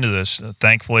can run into this.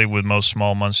 Thankfully, with most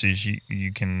small Munsties,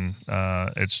 you can,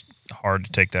 it's hard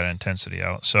to take that intensity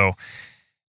out. So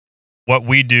what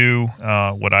we do,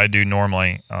 what I do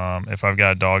normally, if I've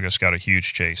got a dog that's got a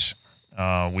huge chase,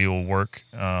 we will work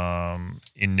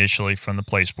initially from the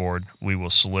place board. We will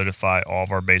solidify all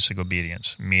of our basic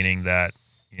obedience, meaning that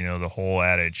the whole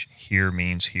adage, here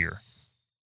means here.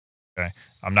 Okay.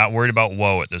 I'm not worried about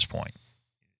whoa at this point.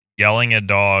 Yelling a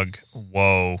dog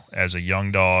whoa as a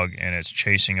young dog and it's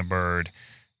chasing a bird,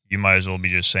 you might as well be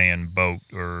just saying boat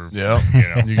or you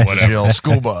can just whatever. yell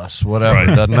school bus, whatever. Right.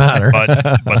 It doesn't matter.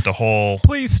 But the whole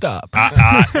Please stop.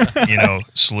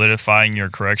 solidifying your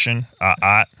correction,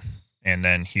 and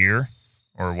then here,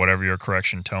 or whatever your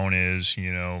correction tone is,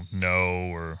 no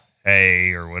or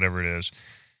hey or whatever it is,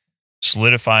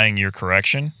 solidifying your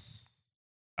correction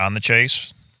on the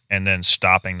chase and then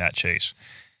stopping that chase.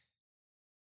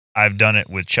 I've done it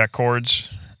with check cords.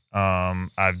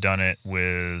 I've done it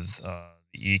with the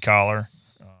e-collar.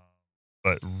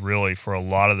 But really, for a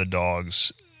lot of the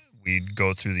dogs, we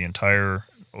go through the entire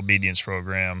obedience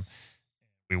program.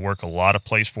 We work a lot of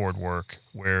place board work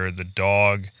where the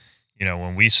dog,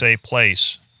 when we say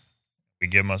place, we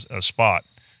give them a spot.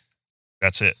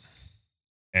 That's it.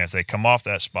 And if they come off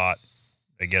that spot,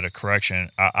 they get a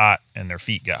correction, and their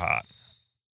feet get hot.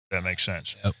 That makes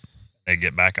sense. Yep. They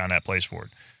get back on that place board.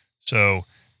 So,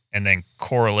 and then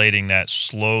correlating that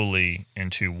slowly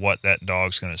into what that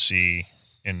dog's going to see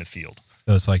in the field.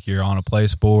 So it's like you're on a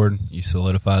place board, you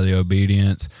solidify the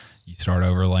obedience, you start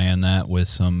overlaying that with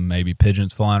some maybe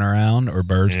pigeons flying around or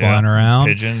birds flying around.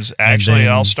 Pigeons. Actually,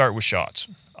 I'll start with shots.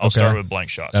 I'll start with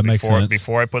blank shots. That makes sense.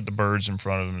 Before I put the birds in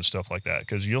front of them and stuff like that.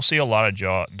 Because you'll see a lot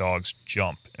of dogs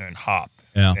jump and hop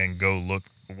and go look,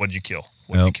 what'd you kill?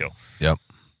 What'd you kill? Yep.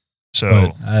 So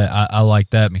but I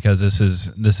like that because this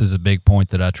is a big point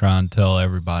that I try and tell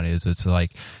everybody is it's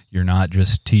like you're not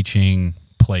just teaching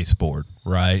place board,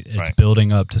 right? It's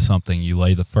building up to something. You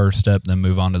lay the first step, then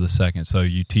move on to the second. So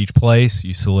you teach place,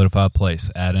 you solidify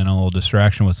place, add in a little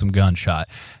distraction with some gunshot,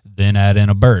 then add in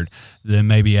a bird, then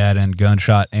maybe add in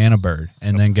gunshot and a bird.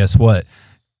 And then guess what?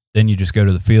 Then you just go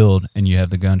to the field and you have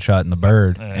the gunshot and the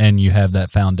bird and you have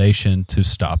that foundation to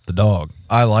stop the dog.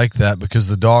 I like that because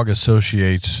the dog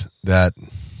associates that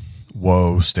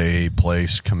whoa, stay,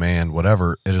 place, command,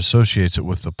 whatever. It associates it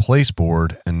with the place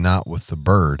board and not with the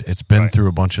bird. It's been through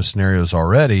a bunch of scenarios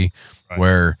already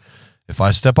where if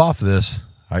I step off of this,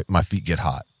 my feet get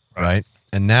hot, right?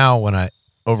 And now when I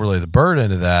overlay the bird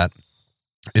into that,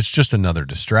 it's just another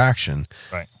distraction.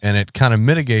 Right. And it kind of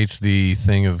mitigates the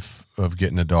thing of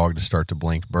getting a dog to start to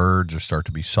blink birds or start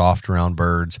to be soft around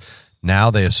birds.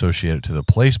 Now they associate it to the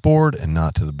place board and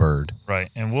not to the bird. Right.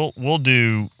 And we'll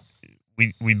do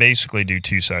we basically do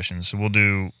 2 sessions. So we'll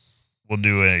do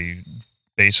a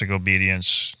basic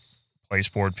obedience place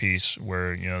board piece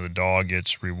where the dog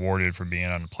gets rewarded for being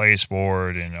on the place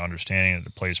board and understanding that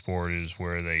the place board is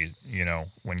where they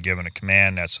when given a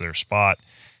command, that's their spot.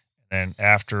 And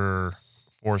after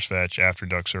force fetch, after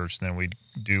duck search, then we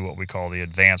do what we call the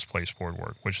advanced place board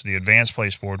work, which the advanced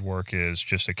place board work is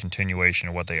just a continuation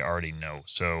of what they already know.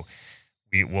 So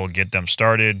we will get them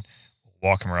started,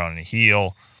 walk them around in a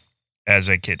heel. As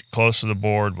they get close to the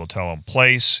board, we'll tell them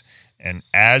place. And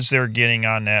as they're getting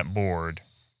on that board,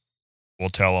 we'll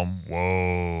tell them,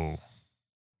 whoa,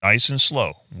 nice and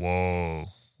slow. Whoa.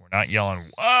 We're not yelling,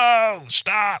 whoa,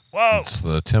 stop, whoa. It's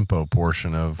the tempo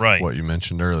portion of what you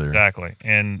mentioned earlier. Exactly.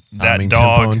 And that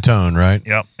dog. Tempo and tone, right?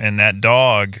 Yep. And that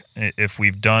dog, if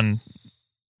we've done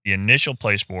the initial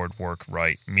place board work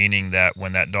right, meaning that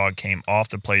when that dog came off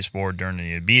the place board during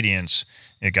the obedience,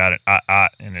 it got an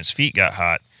and his feet got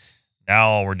hot. Now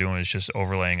all we're doing is just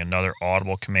overlaying another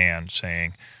audible command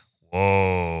saying,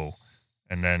 whoa,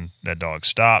 and then that dog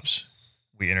stops.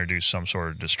 We introduce some sort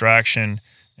of distraction.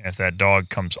 And if that dog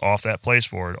comes off that place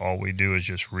board, all we do is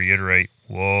just reiterate,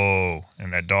 whoa,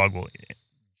 and that dog will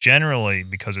generally,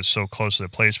 because it's so close to the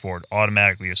place board,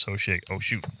 automatically associate, oh,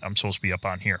 shoot, I'm supposed to be up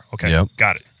on here. Okay,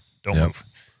 got it. Don't move.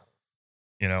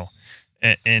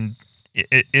 And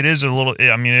it is a little,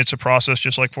 it's a process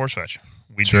just like force fetch.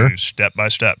 We do step by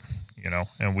step.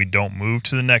 And we don't move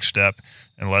to the next step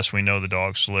unless we know the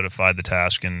dog solidified the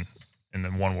task and the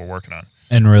one we're working on.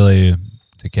 And really,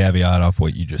 to caveat off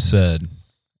what you just said,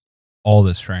 all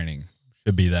this training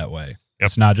should be that way. Yep.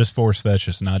 It's not just force fetch.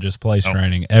 It's not just place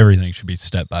training. Everything should be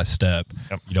step by step.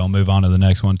 Yep. You don't move on to the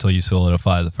next one until you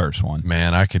solidify the first one.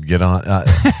 Man, I could get on.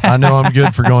 I know I'm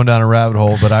good for going down a rabbit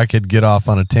hole, but I could get off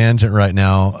on a tangent right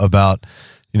now about,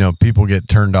 people get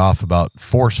turned off about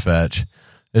force fetch.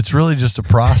 It's really just a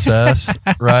process,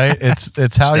 right?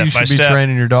 It's how you should be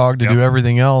training your dog to do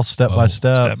everything else step by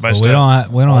step. We don't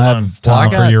have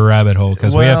time for your rabbit hole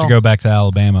because we have to go back to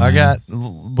Alabama.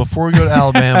 Before we go to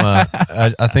Alabama,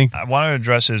 I think I want to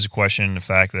address his question. The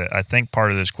fact that I think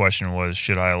part of this question was,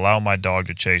 should I allow my dog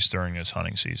to chase during this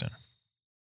hunting season?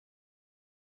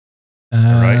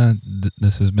 Right.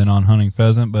 This has been on hunting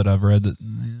pheasant, but I've read that.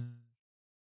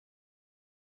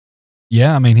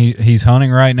 Yeah, I mean he's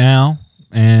hunting right now,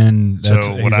 and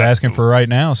he's asking for right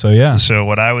now. So yeah. So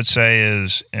what I would say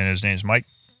is, and his name's Mike.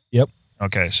 Yep.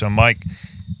 Okay, so Mike,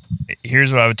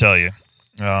 here's what I would tell you,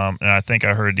 and I think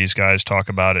I heard these guys talk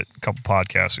about it a couple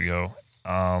podcasts ago.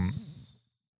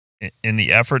 In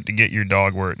the effort to get your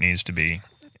dog where it needs to be,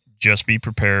 just be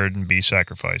prepared and be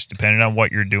sacrificed. Depending on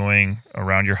what you're doing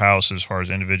around your house as far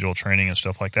as individual training and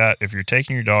stuff like that, if you're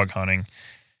taking your dog hunting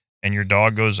and your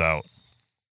dog goes out,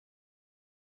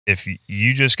 if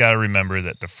you just got to remember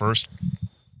that the first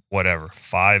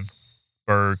 5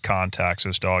 bird contacts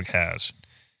this dog has,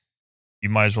 you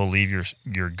might as well leave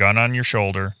your gun on your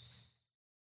shoulder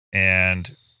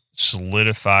and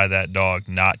solidify that dog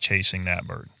not chasing that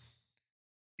bird.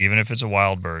 Even if it's a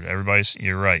wild bird,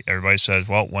 you're right. Everybody says,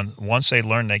 well, once they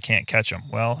learn they can't catch them.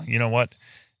 Well, you know what?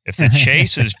 If the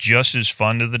chase is just as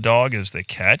fun to the dog as the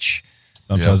catch,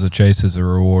 sometimes the chase is a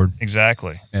reward.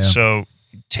 Exactly. Yeah. So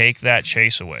take that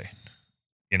chase away,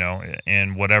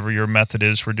 and whatever your method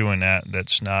is for doing that,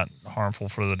 that's not harmful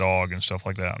for the dog and stuff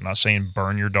like that. I'm not saying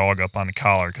burn your dog up on the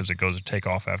collar because it goes to take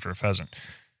off after a pheasant.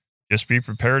 Just be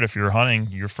prepared if you're hunting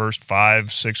your first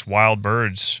 5-6 wild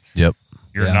birds. Yep.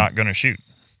 You're not going to shoot.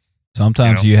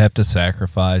 Sometimes you have to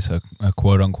sacrifice a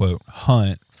quote unquote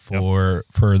hunt for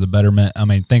the betterment. I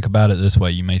mean, think about it this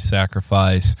way. You may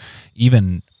sacrifice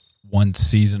even one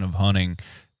season of hunting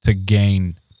to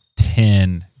gain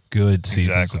 10 good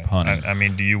seasons of hunting. I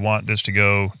mean, do you want this to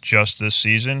go just this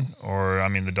season? Or, I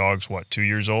mean, the dog's 2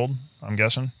 years old, I'm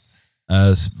guessing?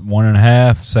 It's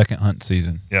 1.5, second hunt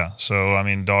season. Yeah. So, I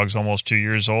mean, dog's almost 2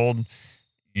 years old.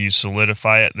 You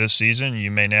solidify it this season, you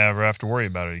may never have to worry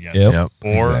about it again. Yep.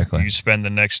 Or you spend the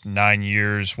next 9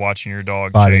 years watching your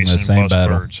dog fighting chase the same and bust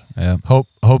battle. birds. Yep.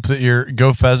 Hope that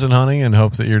go pheasant hunting and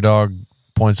hope that your dog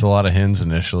points a lot of hens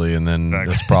initially, and then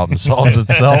this problem solves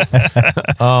itself.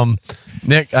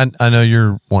 Nick, I know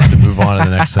you're wanting to move on to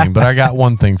the next thing, but I got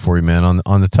one thing for you, man.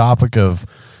 On the topic of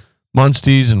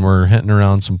Munsties, and we're hitting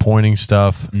around some pointing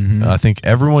stuff. Mm-hmm. I think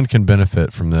everyone can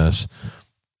benefit from this.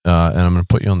 And I'm going to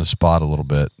put you on the spot a little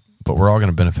bit, but we're all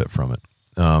going to benefit from it.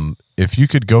 If you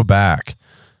could go back,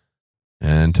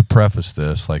 and to preface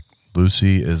this, like,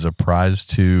 Lucy is a prize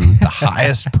two, the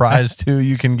highest prize two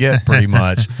you can get, pretty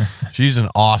much. She's an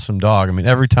awesome dog. I mean,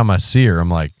 every time I see her, I'm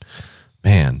like,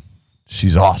 man,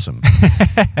 she's awesome.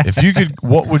 If you could,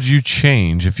 what would you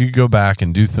change if you could go back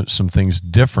and do some things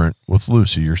different with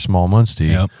Lucy, your small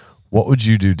Munstie? Yep. What would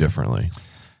you do differently?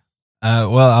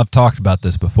 Well, I've talked about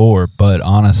this before, but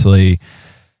honestly,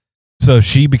 so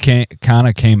she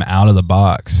came out of the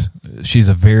box. She's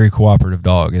a very cooperative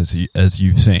dog, as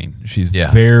you've seen. She's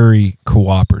very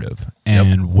cooperative,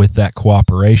 and with that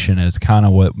cooperation is kind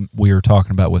of what we were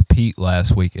talking about with Pete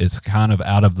last week. It's kind of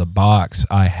out of the box.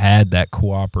 I had that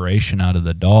cooperation out of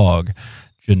the dog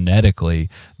genetically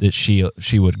that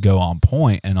she would go on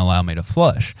point and allow me to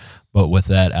flush. But with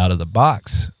that out of the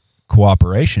box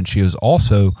cooperation, she was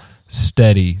also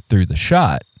steady through the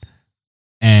shot,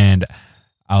 and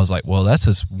I was like, well, that's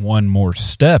just one more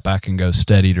step. I can go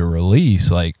steady to release.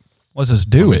 Like, let's just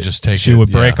do it. She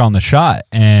would break on the shot,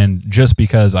 and just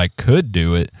because I could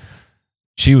do it,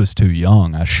 she was too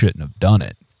young. I shouldn't have done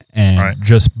it. And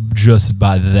just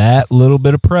by that little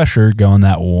bit of pressure, going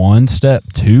that one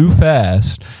step too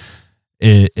fast,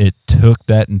 it took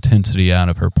that intensity out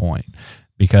of her point.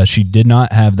 Because she did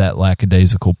not have that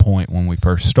lackadaisical point when we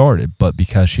first started, but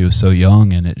because she was so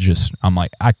young, and I'm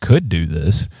like, I could do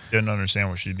this. Didn't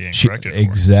understand what she's being corrected for.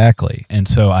 Exactly. And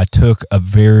so I took a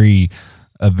very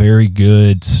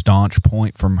good, staunch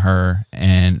point from her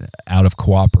and out of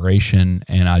cooperation,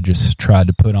 and I just tried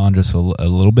to put on just a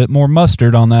little bit more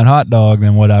mustard on that hot dog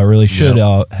than what I really should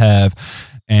have.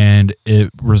 And it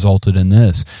resulted in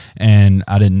this, and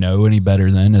I didn't know any better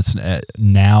then.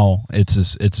 Now it's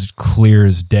as clear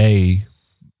as day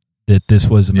that this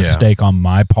was a mistake on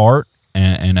my part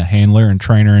and a handler and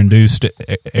trainer induced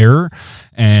error,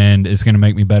 and it's going to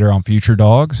make me better on future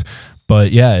dogs. But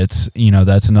it's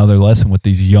that's another lesson with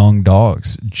these young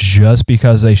dogs. Just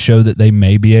because they show that they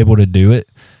may be able to do it,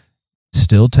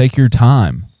 still take your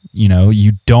time.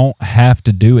 You don't have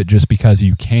to do it just because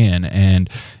you can. And,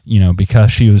 because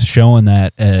she was showing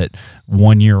that at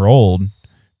 1 year old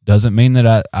doesn't mean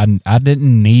that I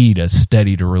didn't need a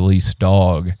steady to release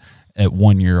dog at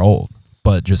 1 year old.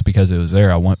 But just because it was there,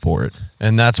 I went for it.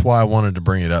 And that's why I wanted to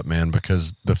bring it up, man,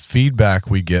 because the feedback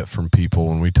we get from people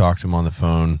when we talk to them on the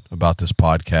phone about this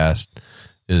podcast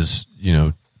is,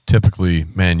 typically,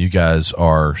 man, you guys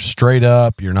are straight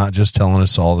up. You're not just telling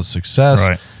us all the success.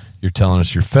 Right. You're telling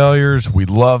us your failures. We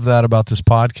love that about this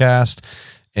podcast.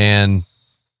 And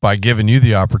by giving you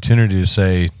the opportunity to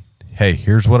say, hey,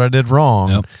 here's what I did wrong.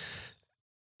 Yep.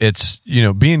 it's,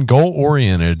 being goal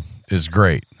oriented is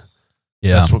great.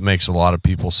 Yeah. That's what makes a lot of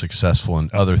people successful in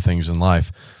other things in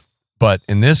life. But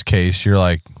in this case, you're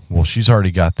like, well, she's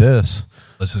already got this.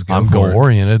 Let's just go. I'm goal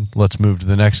oriented. Let's move to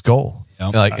the next goal.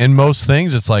 Yep. Like in most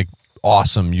things, it's like,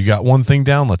 awesome. You got one thing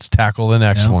down. Let's tackle the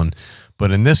next one.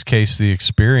 But in this case, the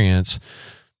experience,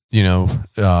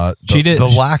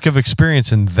 the lack of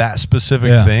experience in that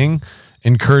specific thing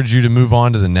encouraged you to move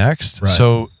on to the next. Right.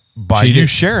 So by you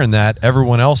sharing that,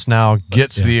 everyone else now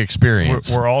gets the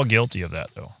experience. We're all guilty of that,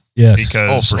 though. Yes.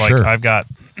 Because for sure. I've got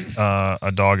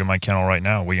a dog in my kennel right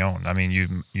now we own. I mean,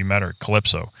 you met her,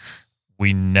 Calypso.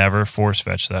 We never force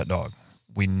fetch that dog.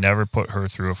 We never put her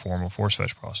through a formal force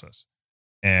fetch process.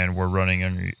 And we're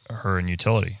running her in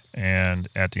utility. And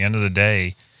at the end of the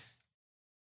day,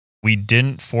 we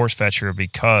didn't force fetch her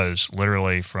because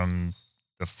literally from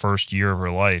the first year of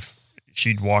her life,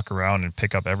 she'd walk around and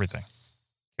pick up everything,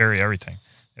 carry everything.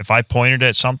 If I pointed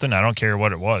at something, I don't care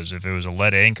what it was. If it was a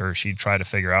lead anchor, she'd try to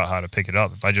figure out how to pick it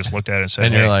up. If I just looked at it and said,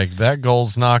 and you're like, that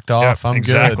goal's knocked off. I'm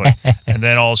exactly. good. And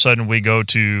then all of a sudden we go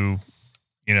to,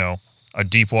 a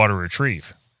deep water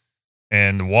retrieve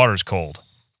and the water's cold.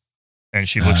 And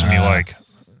she looks at me like,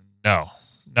 no,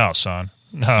 son.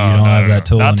 No, you don't have that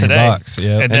tool not in today. your box.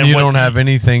 Yep. And you don't have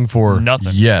anything for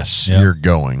nothing. Yes, you're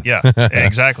going. Yeah,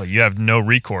 exactly. You have no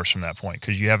recourse from that point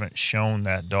because you haven't shown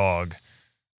that dog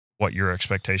what your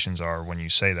expectations are when you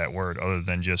say that word, other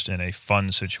than just in a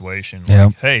fun situation.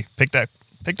 Like, hey, pick that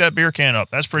beer can up.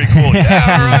 That's pretty cool.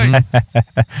 Yeah, right.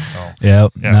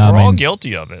 So, we're all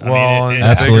guilty of it. Well, I mean,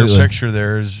 the bigger picture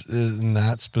there is in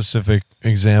that specific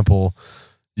example,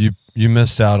 you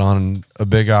missed out on a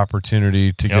big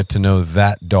opportunity to get to know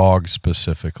that dog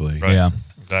specifically. Right. Yeah,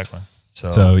 exactly. So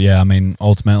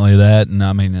ultimately that,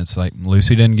 and it's like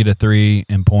Lucy didn't get a 3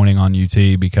 in pointing on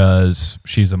UT because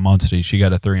she's a Muncie. She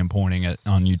got a 3 in pointing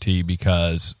on UT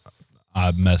because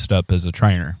I messed up as a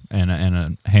trainer and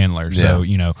a handler. So,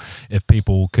 if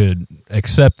people could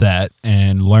accept that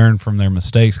and learn from their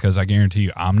mistakes, because I guarantee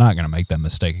you I'm not going to make that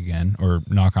mistake again, or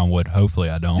knock on wood, hopefully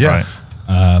I don't. Yeah.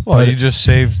 Well, you just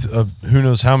saved who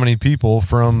knows how many people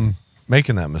from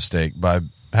making that mistake by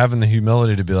having the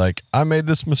humility to be like, I made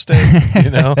this mistake,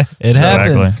 It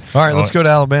happens. All right, let's go to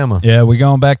Alabama. Yeah, we're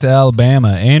going back to Alabama.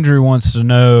 Andrew wants to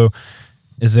know,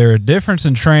 is there a difference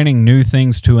in training new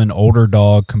things to an older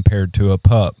dog compared to a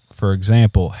pup? For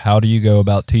example, how do you go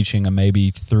about teaching a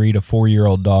maybe 3 to 4 year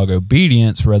old dog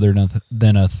obedience rather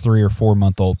than a 3 or 4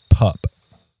 month old pup?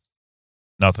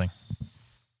 Nothing.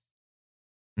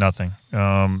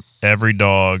 Every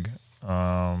dog,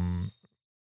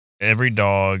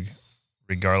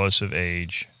 regardless of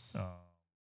age,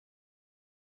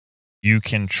 you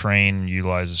can train and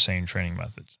utilize the same training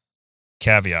methods.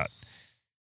 Caveat: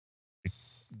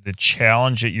 the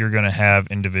challenge that you're going to have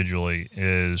individually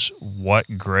is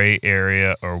what gray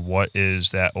area or what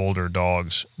is that older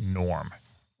dog's norm?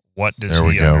 What does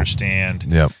he understand?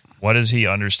 Yep. What does he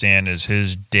understand as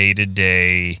his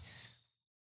day-to-day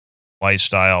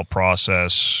lifestyle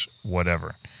process,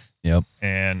 whatever? Yep.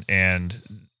 And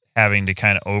having to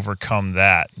kind of overcome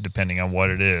that, depending on what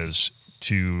it is,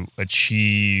 to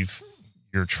achieve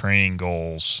your training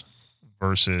goals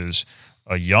versus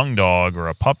a young dog or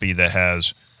a puppy that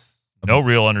has no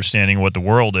real understanding what the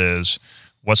world is.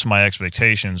 What's my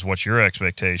expectations? What's your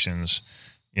expectations?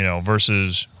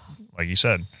 Versus, like you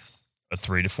said, a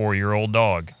 3 to 4 year old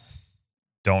dog.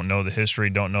 Don't know the history,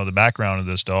 don't know the background of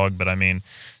this dog, but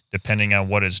depending on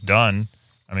what it's done,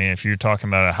 if you're talking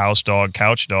about a house dog,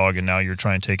 couch dog, and now you're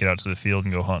trying to take it out to the field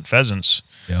and go hunt pheasants,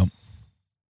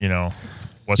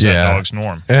 what's that dog's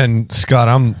norm? And Scott,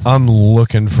 I'm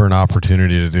looking for an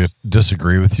opportunity to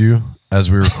disagree with you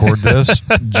as we record this,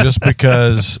 just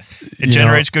because it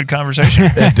generates good conversation.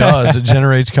 It does. It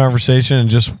generates conversation, and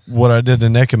just what I did to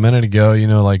Nick a minute ago.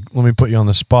 Let me put you on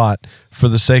the spot for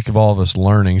the sake of all of us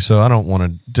learning. So I don't want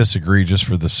to disagree just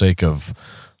for the sake of.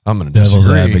 I'm going to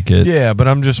disagree. Devil's advocate. Yeah, but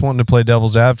I'm just wanting to play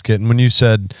devil's advocate. And when you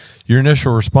said your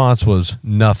initial response was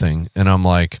nothing, and I'm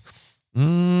like,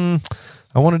 I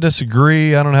want to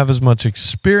disagree. I don't have as much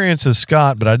experience as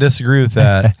Scott, but I disagree with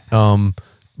that.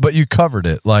 But you covered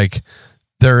it. Like,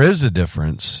 there is a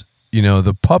difference.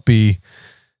 The puppy,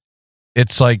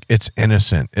 it's like it's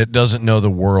innocent. It doesn't know the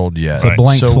world yet. It's a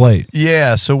blank slate.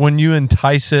 Yeah, so when you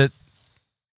entice it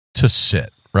to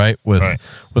sit, right, with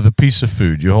a piece of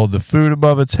food, you hold the food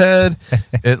above its head,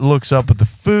 it looks up at the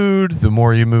food. The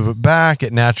more you move it back,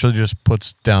 it naturally just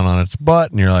puts down on its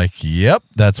butt, and you're like, yep,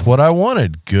 that's what I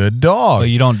wanted. Good dog. But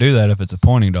you don't do that if it's a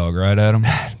pointing dog, right, Adam?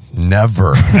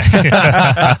 Never.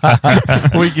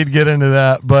 We could get into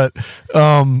that,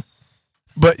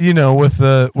 But with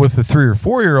the 3 or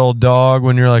 4 year old dog,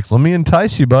 when you're like, let me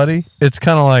entice you, buddy, it's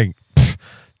kind of like,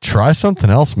 try something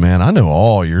else, man. I know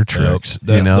all your tricks.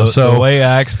 The way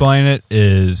I explain it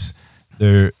is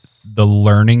the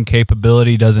learning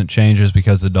capability doesn't change just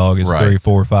because the dog is 3,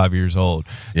 4, 5 years old.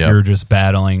 Yep. You're just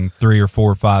battling 3 or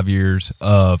 4 or 5 years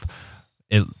of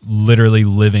it, literally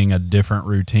living a different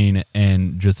routine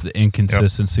and just the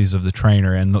inconsistencies of the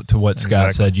trainer. And to what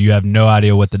Scott said, you have no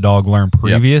idea what the dog learned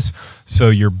previous, so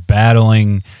you're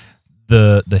battling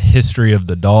the history of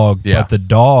the dog, but the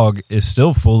dog is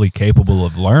still fully capable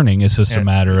of learning. It's just a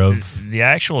matter of the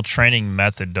actual training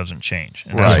method doesn't change,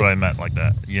 and that's what I meant like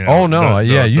that. You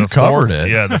covered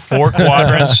it. Yeah, the 4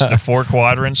 quadrants, the 4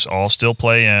 quadrants all still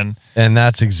play in, and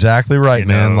that's exactly right,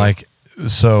 man. Like,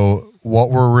 so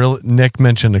what we're really, Nick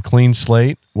mentioned a clean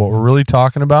slate. What we're really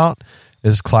talking about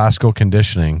is classical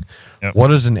conditioning. Yep.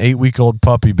 What has an 8-week-old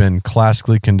puppy been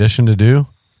classically conditioned to do?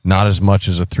 Not as much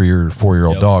as a 3 or 4 year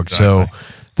old dog. Exactly. So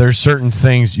there's certain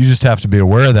things you just have to be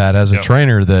aware of that as a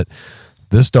trainer, that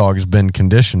this dog has been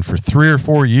conditioned for 3 or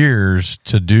 4 years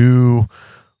to do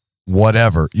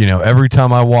whatever. Every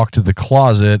time I walk to the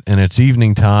closet and it's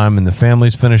evening time and the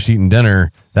family's finished eating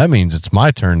dinner, that means it's my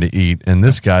turn to eat, and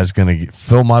this guy's going to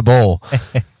fill my bowl.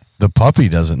 The puppy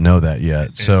doesn't know that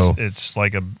yet. It's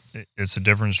like it's the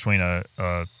difference between a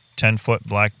 10-foot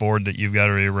blackboard that you've got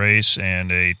to erase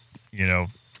and a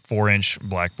 4-inch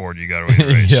blackboard you got to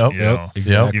erase.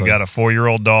 Exactly. You've got a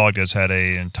 4-year-old dog that's had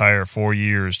an entire 4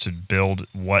 years to build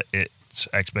what its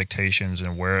expectations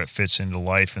and where it fits into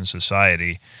life and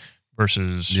society,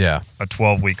 versus a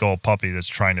 12-week-old puppy that's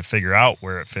trying to figure out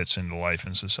where it fits into life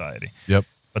and society. Yep.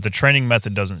 But the training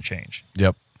method doesn't change.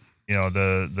 Yep.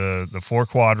 The 4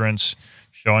 quadrants,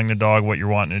 showing the dog what you're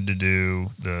wanting it to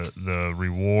do, the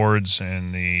rewards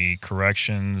and the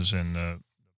corrections and the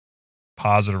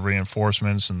positive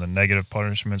reinforcements and the negative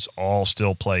punishments all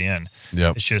still play in.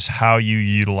 Yep. It's just how you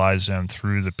utilize them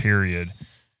through the period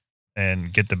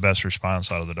and get the best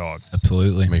response out of the dog.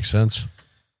 Absolutely. Makes sense.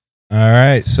 All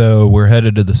right, so we're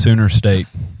headed to the Sooner State.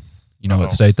 You know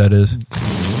what state that is?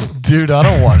 Dude, I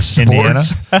don't watch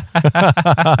sports.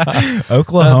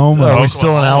 Oklahoma. Are we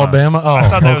still in Alabama? Oh, I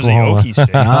thought that was the Okie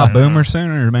State. Boomer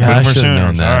Sooner, man. I should have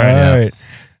known that.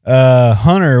 All right.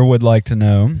 Hunter would like to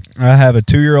know, I have a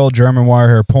 2-year-old German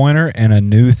Wirehair Pointer and a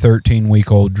new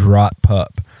 13-week-old Drott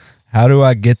pup. How do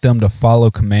I get them to follow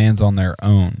commands on their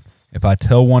own? If I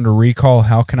tell one to recall,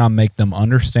 how can I make them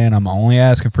understand I'm only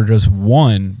asking for just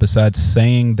one besides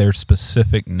saying their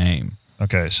specific name?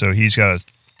 Okay, so he's got a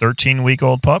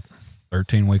 13-week-old pup?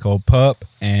 13-week-old pup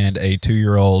and a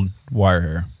 2-year-old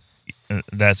Wirehair.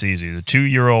 That's easy. The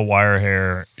 2-year-old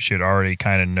Wirehair should already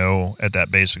kind of know at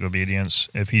that basic obedience.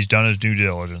 If he's done his due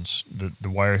diligence, the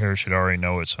Wirehair should already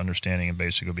know its understanding and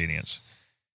basic obedience.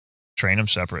 Train them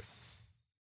separate.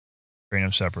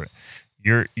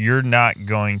 You're not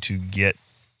going to get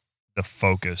the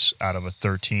focus out of a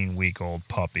 13-week-old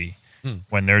puppy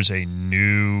when there's a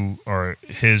new, or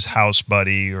his house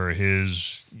buddy or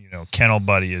his kennel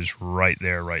buddy is right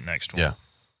there, right next to him.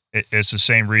 Yeah. It's the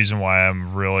same reason why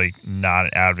I'm really not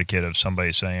an advocate of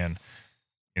somebody saying,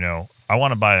 I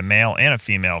want to buy a male and a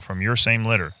female from your same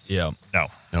litter. Yeah.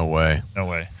 No way.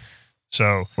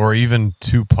 So, or even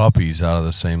 2 puppies out of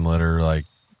the same litter,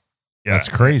 that's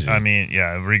crazy. I mean,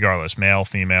 regardless, male,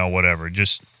 female, whatever,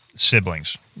 just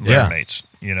siblings, litter mates,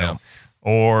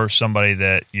 or somebody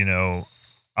that,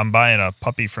 I'm buying a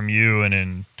puppy from you and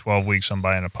in 12 weeks I'm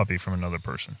buying a puppy from another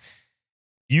person.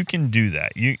 You can do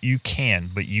that. You can,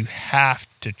 but you have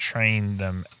to train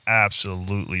them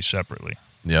absolutely separately.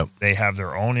 Yep. They have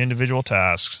their own individual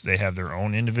tasks. They have their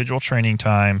own individual training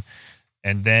time.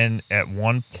 And then at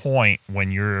one point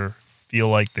when you feel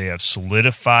like they have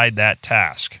solidified that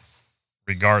task,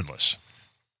 regardless,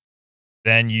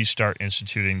 then you start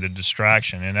instituting the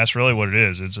distraction. And that's really what it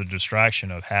is. It's a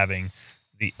distraction of having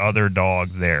the other dog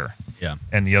there. Yeah.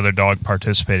 And the other dog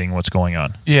participating in what's going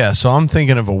on. Yeah, so I'm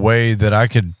thinking of a way that I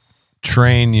could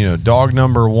train, dog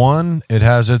number 1, it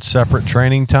has its separate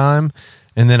training time,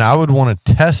 and then I would want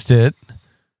to test it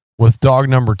with dog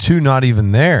number 2 not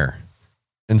even there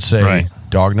and say,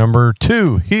 dog number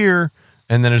 2 here,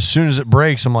 and then as soon as it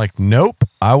breaks, I'm like, nope,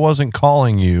 I wasn't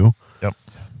calling you. Yep.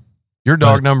 You're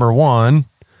dog number 1.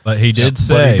 But he did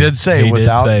say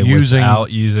without using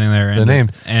their name.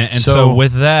 And so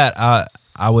with that,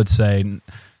 I would say,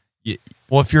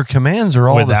 well, if your commands are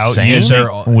all the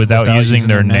same, without using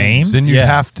their name, then you'd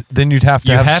have to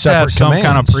have separate some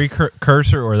commands. kind of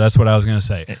precursor, or that's what I was going to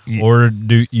say, or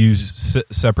use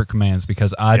separate commands,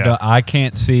 because I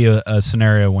can't see a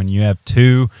scenario when you have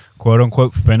 2 quote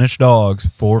unquote finished dogs,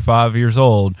 4 or 5 years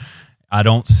old. I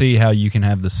don't see how you can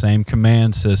have the same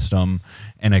command system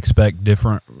and expect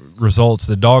different results.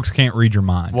 The dogs can't read your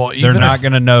mind. Well, they're not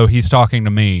going to know he's talking to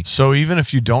me. So even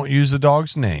if you don't use the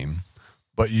dog's name,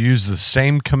 but you use the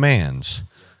same commands,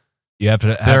 you have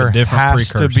to have there a different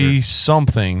has precursor. to be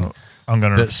something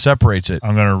that separates it.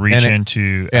 I'm going to reach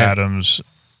into Adam's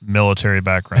military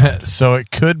background. So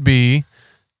it could be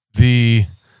the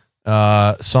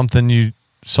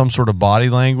some sort of body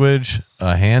language,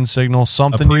 a hand signal,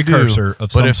 something a precursor you do.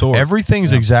 of some but if sort.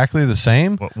 everything's exactly the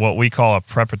same, what we call a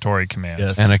preparatory command,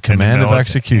 Yes. and a command of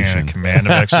execution, and a command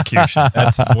of execution.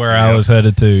 That's where I was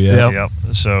headed to. Yeah. Yep.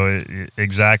 So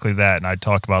exactly that, and I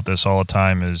talk about this all the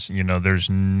time. Is there's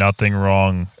nothing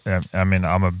wrong. I mean,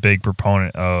 I'm a big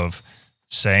proponent of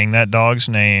saying that dog's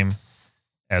name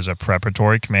as a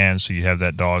preparatory command, so you have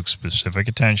that dog's specific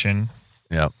attention.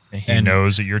 Yep. He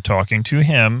knows that you're talking to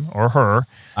him or her.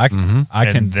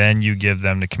 Then you give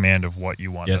them the command of what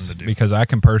you want them to do. Because I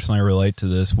can personally relate to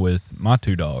this with my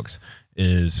two dogs.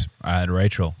 I had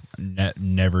Rachel.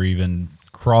 Never even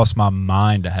crossed my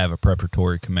mind to have a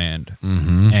preparatory command.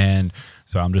 And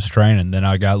so I'm just training. Then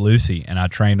I got Lucy, and I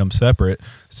trained them separate.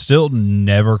 Still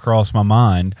never crossed my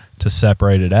mind to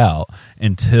separate it out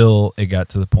until it got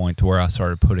to the point to where I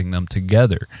started putting them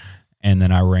together. And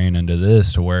then I ran into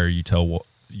this to where you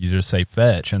just say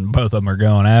fetch, and both of them are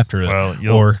going after it,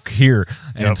 or here.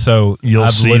 And so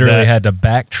I've literally had to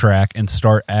backtrack and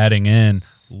start adding in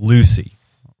Lucy,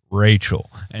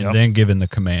 Rachel, and then giving the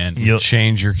command. You'll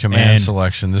change your command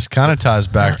selection. This kind of ties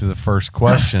back to the first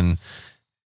question.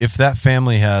 If that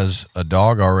family has a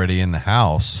dog already in the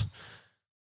house,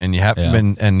 and you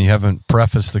haven't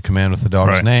prefaced the command with the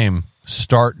dog's name,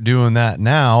 start doing that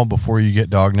now before you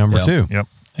get dog number 2. Yep.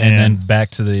 And then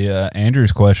back to the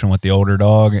Andrew's question with the older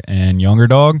dog and younger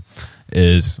dog,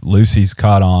 is Lucy's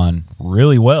caught on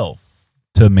really well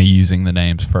to me using the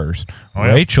names first.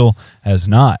 Rachel has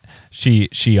not.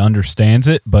 She understands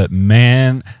it, but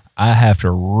man, I have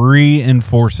to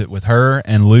reinforce it with her.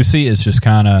 And Lucy is just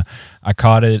kind of, I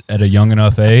caught it at a young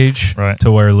enough age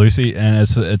to where Lucy, and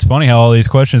it's funny how all these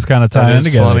questions kind of tie in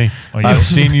together. Funny. I've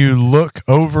seen you look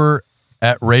over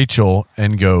at Rachel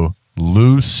and go,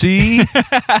 Lucy,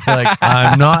 like,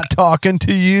 I'm not talking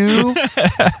to you.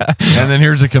 And then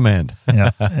here's a command.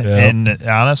 And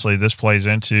honestly, this plays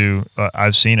into,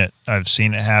 I've seen it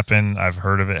happen. I've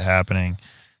heard of it happening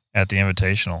at the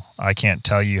Invitational. I can't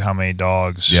tell you how many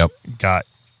dogs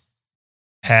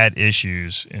had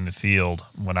issues in the field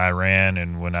when I ran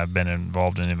and when I've been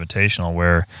involved in Invitational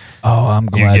where I'm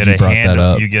glad you brought that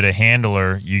up. You get a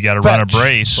handler, you got to run a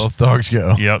brace. Both dogs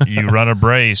go. Yep, you run a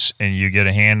brace and you get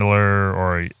a handler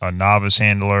or a novice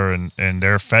handler, and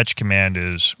their fetch command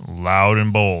is loud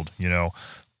and bold,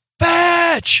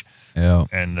 fetch! Yeah.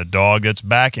 And the dog that's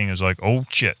backing is like, oh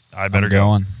shit, I better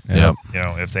go. Yep.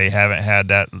 If they haven't had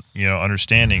that,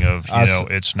 understanding of,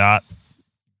 it's not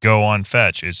go on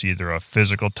fetch. It's either a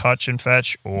physical touch and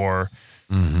fetch or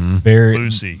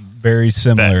Lucy. Very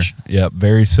similar. Fetch. Yep,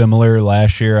 very similar.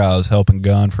 Last year I was helping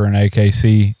Gun for an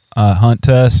AKC hunt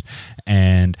test,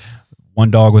 and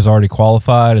one dog was already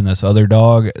qualified, and this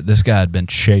guy had been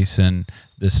chasing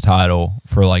this title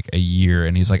for like a year,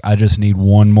 and he's like, I just need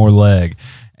one more leg.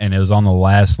 And it was on the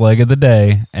last leg of the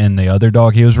day, and the other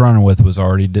dog he was running with was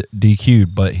already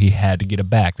DQ'd, but he had to get it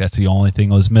back. That's the only thing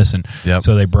that was missing. Yep.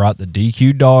 So they brought the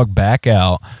DQ'd dog back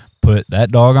out, put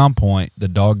that dog on point. The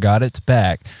dog got its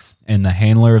back, and the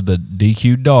handler of the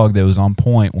DQ'd dog that was on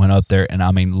point went up there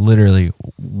and, literally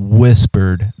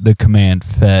whispered the command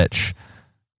fetch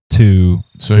to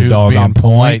the dog on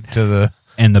point. To the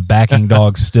and the backing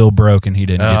dog still broke, and he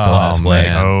didn't get the last leg.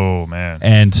 Oh, man.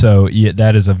 And so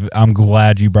I'm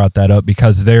glad you brought that up,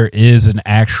 because there is an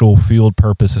actual field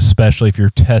purpose, especially if you're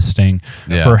testing,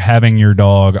 for having your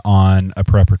dog on a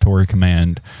preparatory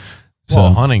command. So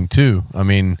hunting too. I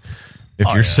mean,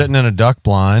 if you're sitting in a duck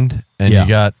blind and you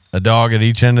got a dog at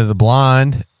each end of the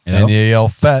blind and you yell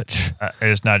fetch,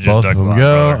 it's not just both duck of them blind,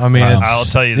 go. brother. I mean, I'll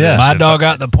tell you this. My dog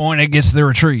got the point, it gets the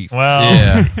retrieve.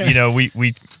 Well,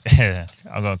 we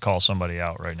I'm going to call somebody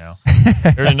out right now.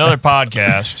 There's another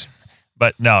podcast,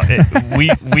 but no,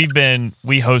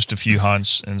 we host a few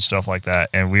hunts and stuff like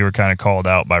that, and we were kind of called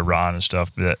out by Ron and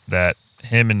stuff that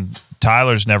him and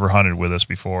Tyler's never hunted with us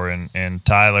before, and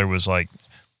Tyler was like,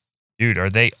 dude,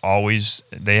 are they always?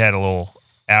 They had a little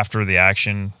after the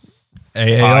action AAR.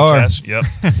 podcast. Yep.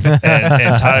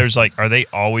 And Tyler's like, are they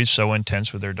always so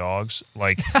intense with their dogs?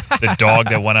 Like, the dog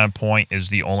that went on point is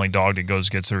the only dog that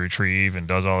gets a retrieve and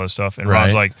does all this stuff. And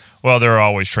Ron's like, well, they're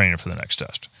always training for the next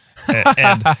test.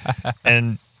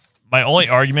 And my only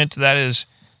argument to that is,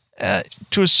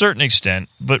 to a certain extent,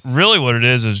 but really what it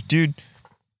is, dude,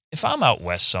 if I'm out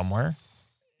west somewhere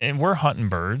and we're hunting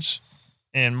birds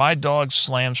and my dog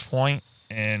slams point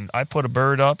and I put a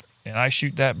bird up and I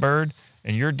shoot that bird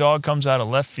and your dog comes out of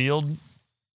left field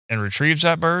and retrieves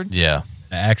that bird. Yeah.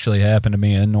 It actually happened to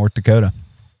me in North Dakota.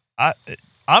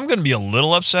 I'm going to be a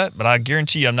little upset, but I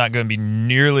guarantee you I'm not going to be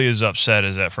nearly as upset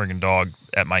as that freaking dog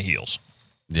at my heels.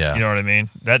 Yeah. You know what I mean?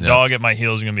 That dog at my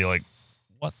heels is going to be like,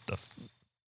 what the,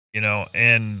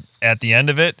 and at the end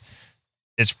of it,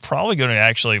 it's probably going to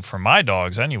actually, for my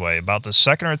dogs anyway, about the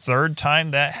second or third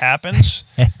time that happens,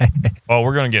 well,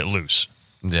 we're going to get loose.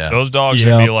 Yeah. Those dogs are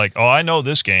going to be like, oh, I know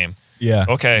this game. Yeah.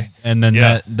 Okay. And then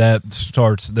that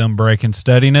starts them breaking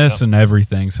steadiness and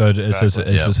everything. So it's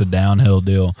just a downhill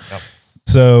deal. Yep.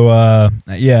 So, I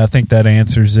think that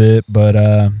answers it. But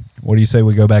what do you say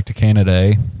we go back to Canada,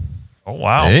 eh? Oh,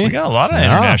 wow. Hey. We got a lot of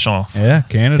international. Yeah,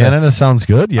 Canada. Canada sounds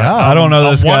good. Yeah. I don't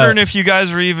know this I'm guy. wondering if you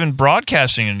guys are even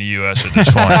broadcasting in the U.S. at this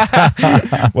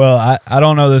point. Well, I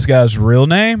don't know this guy's real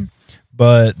name,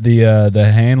 but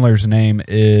the handler's name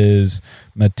is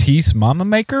Matisse Mama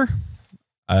Maker.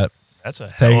 That's a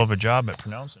hell of a job at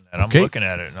pronouncing that. Okay. I'm looking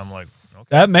at it, and I'm like, okay.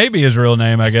 That may be his real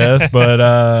name, I guess,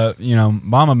 but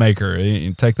Mama Maker.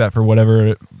 You take that for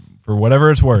whatever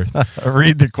it's worth.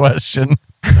 Read the question.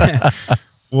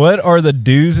 What are the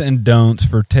do's and don'ts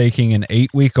for taking an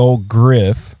 8-week-old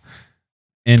Griff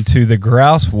into the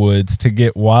grouse woods to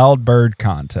get wild bird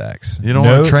contacts? You don't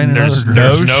want to train another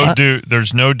Griff.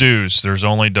 There's no do's. There's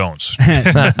only don'ts.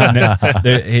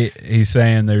 He's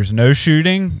saying there's no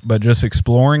shooting, but just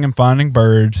exploring and finding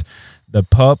birds. The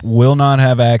pup will not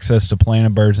have access to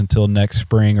planted birds until next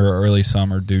spring or early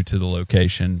summer due to the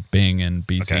location being in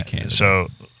BC, Canada. So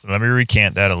let me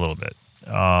recant that a little bit.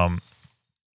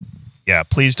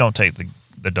 Please don't take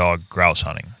the dog grouse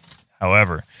hunting.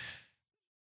 However,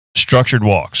 structured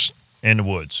walks in the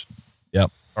woods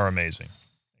are amazing.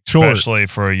 Short, especially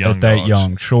for a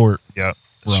young short. Yep.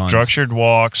 Runs. Structured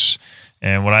walks.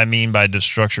 And what I mean by the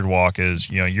structured walk is,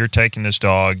 you're taking this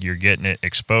dog, you're getting it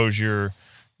exposure,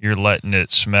 you're letting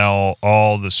it smell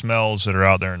all the smells that are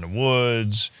out there in the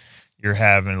woods, you're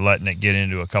letting it get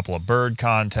into a couple of bird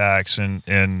contacts,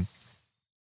 and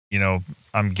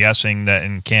I'm guessing that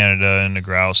in Canada and the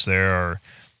grouse there are,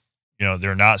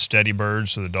 they're not steady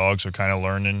birds, so the dogs are kind of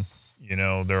learning,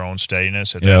 their own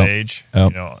steadiness at that age,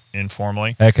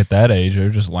 informally. Heck, at that age, they're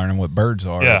just learning what birds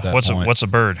are. Yeah, at that what's point. a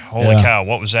bird? Holy cow,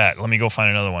 what was that? Let me go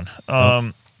find another one.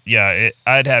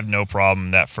 I'd have no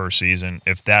problem that first season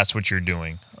if that's what you're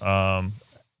doing.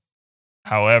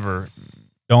 However,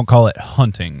 don't call it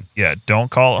hunting. Yeah, don't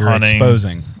call it You're hunting.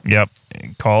 Exposing. Yep,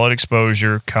 call it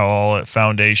exposure. Call it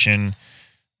foundation.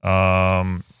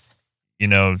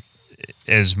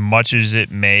 As much as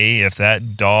it may, if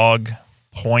that dog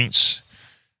points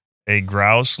a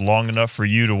grouse long enough for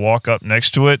you to walk up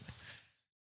next to it,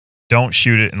 don't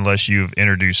shoot it unless you've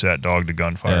introduced that dog to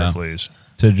gunfire, please.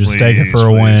 To just take it for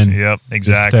a win. Yep,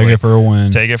 exactly. Just take it for a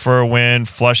win. Take it for a win.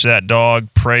 Flush that dog.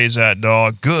 Praise that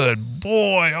dog. Good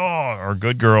boy. Oh, or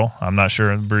good girl. I'm not sure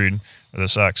of the breed or the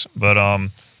sex. But,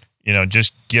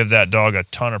 just give that dog a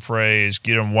ton of praise.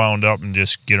 Get him wound up and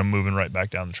just get him moving right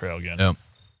back down the trail again. Yep.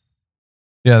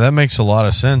 Yeah, that makes a lot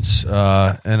of sense.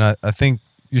 And I think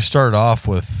you started off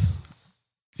with,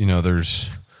 there's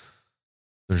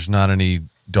not any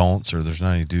don'ts or there's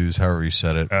not any do's, however you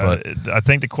said it. But I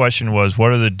think the question was,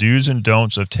 what are the do's and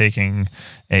don'ts of taking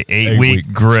a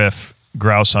 8-week Griff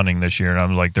grouse hunting this year? And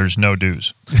I'm like, there's no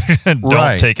do's.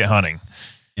 Don't take it hunting.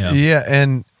 Yeah,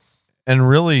 and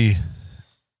really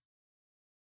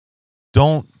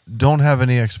don't have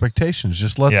any expectations.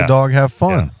 Just let the dog have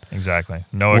fun. Yeah, exactly.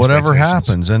 No whatever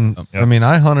expectations. happens. And I mean,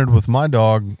 I hunted with my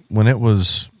dog when it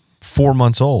was 4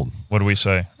 months old. What do we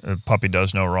say? A puppy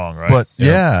does no wrong, right? But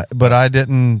but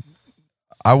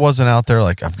I wasn't out there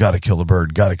like, I've got to kill a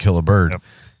bird, Yep.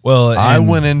 Well, I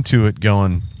went into it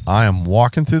going, I am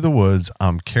walking through the woods.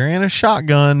 I'm carrying a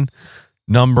shotgun,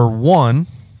 number one,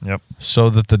 so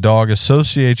that the dog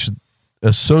associates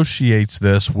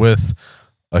this with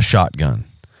a shotgun.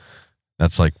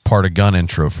 That's like part of gun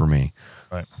intro for me.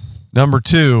 Right. Number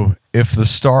two, if the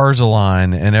stars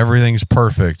align and everything's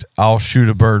perfect, I'll shoot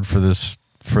a bird for this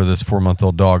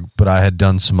 4-month-old dog, but I had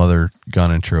done some other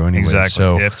gun intro anyway. Exactly.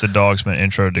 So if the dog's been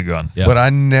introed to gun. But I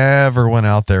never went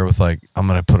out there with like, I'm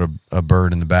going to put a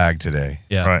bird in the bag today.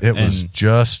 Yeah. Right. It was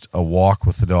just a walk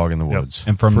with the dog in the woods.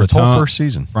 And from for the whole first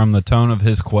season. From the tone of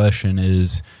his question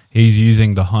is he's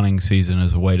using the hunting season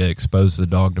as a way to expose the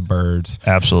dog to birds.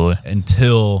 Absolutely.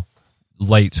 Until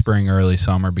late spring, early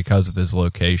summer because of his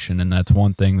location. And that's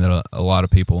one thing that a lot of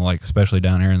people, like especially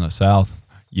down here in the South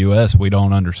U.S., we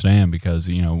don't understand because,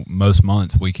 most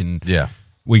months we can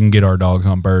get our dogs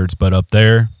on birds. But up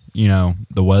there,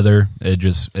 the weather,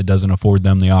 it doesn't afford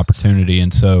them the opportunity.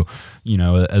 And so,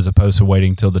 as opposed to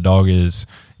waiting till the dog is,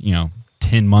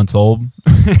 10 months old,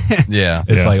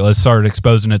 it's like, let's start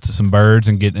exposing it to some birds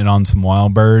and getting it on some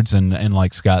wild birds. And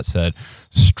like Scott said,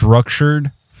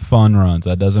 structured fun runs.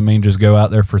 That doesn't mean just go out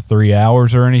there for 3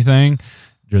 hours or anything.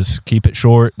 Just keep it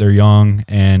short. They're young,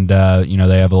 and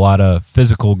they have a lot of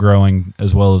physical growing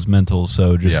as well as mental.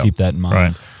 So just keep that in mind.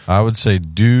 Right. I would say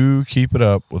do keep it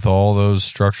up with all those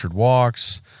structured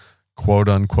walks, quote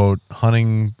unquote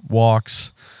hunting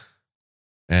walks,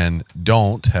 and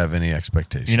don't have any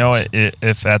expectations.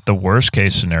 If at the worst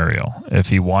case scenario, if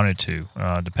he wanted to,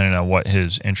 depending on what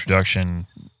his introduction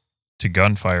to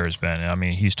gunfire has been, I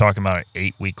mean, he's talking about an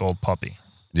 8-week-old puppy.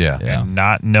 Yeah. And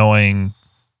not knowing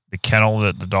the kennel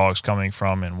that the dog's coming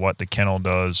from and what the kennel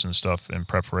does and stuff in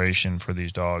preparation for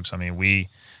these dogs. I mean,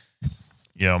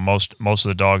 most of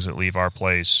the dogs that leave our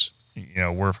place,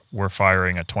 we're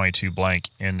firing a 22 blank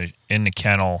in the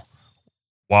kennel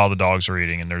while the dogs are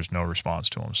eating, and there's no response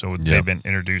to them. So they've been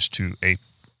introduced to a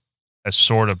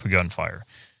sort of gunfire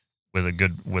with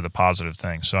a positive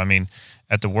thing. So I mean,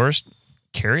 at the worst,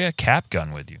 carry a cap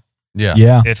gun with you.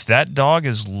 Yeah. If that dog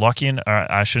is lucky, or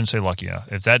I shouldn't say lucky enough.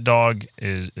 If that dog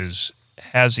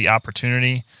has the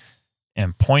opportunity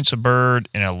and points a bird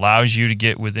and allows you to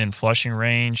get within flushing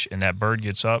range, and that bird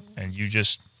gets up and you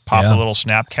just pop a little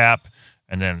snap cap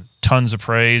and then tons of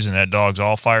praise, and that dog's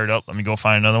all fired up. Let me go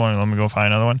find another one.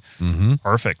 Mm-hmm.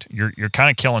 Perfect. You're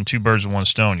kind of killing two birds with one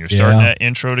stone. You're starting that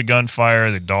intro to gunfire.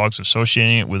 The dog's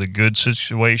associating it with a good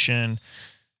situation.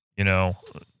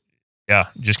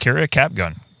 Just carry a cap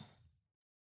gun.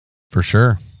 For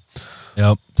sure.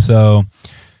 Yep. So,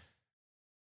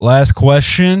 last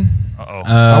question.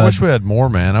 I wish we had more,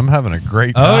 man. I'm having a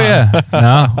great time. Oh,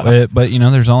 yeah. But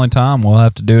there's only time. We'll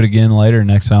have to do it again later.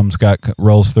 Next time Scott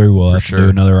rolls through, we'll have to do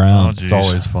another round. It's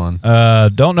always fun.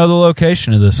 Don't know the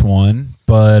location of this one,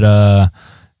 but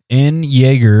N.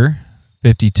 Yeager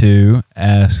 52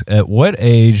 asks, at what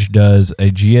age does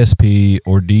a GSP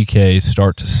or DK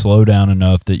start to slow down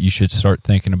enough that you should start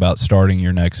thinking about starting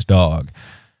your next dog?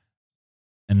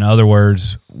 In other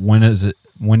words, when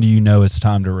do you know it's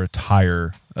time to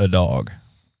retire a dog?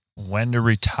 When to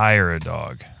retire a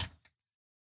dog?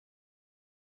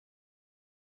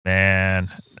 Man,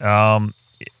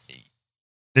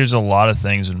 there's a lot of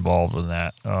things involved in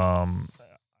that. I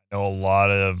know a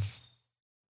lot of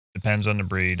depends on the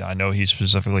breed. I know he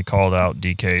specifically called out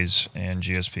DKs and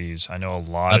GSPs. I know a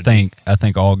lot. I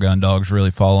think all gun dogs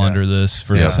really fall under this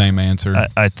for the same answer.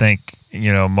 I think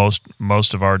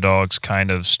most of our dogs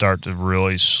kind of start to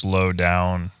really slow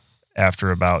down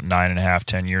after about 9.5,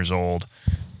 10 years old.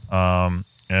 And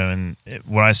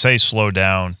when I say slow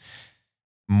down,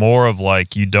 more of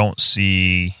like you don't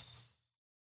see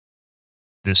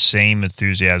the same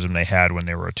enthusiasm they had when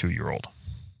they were a 2-year-old.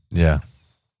 Yeah.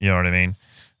 You know what I mean?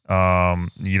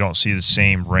 You don't see the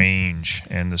same range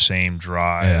and the same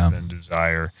drive and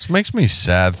desire. This makes me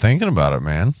sad thinking about it,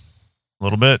 man. A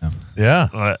little bit. Yeah.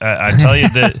 I tell you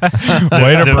that.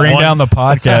 Way to bring down the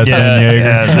podcast.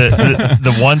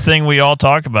 The one thing we all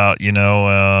talk about,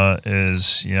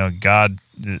 is, God,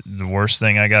 the worst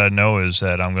thing I got to know is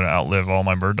that I'm going to outlive all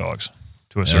my bird dogs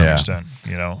to a certain extent,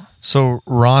 So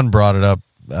Ron brought it up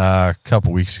a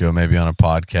couple weeks ago, maybe on a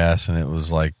podcast, and it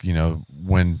was like,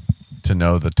 when to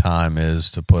know the time is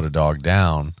to put a dog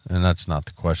down. And that's not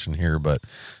the question here, but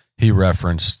he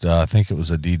referenced, I think it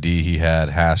was a DD he had,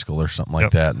 Haskell or something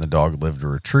like that, and the dog lived to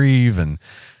retrieve, and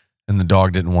the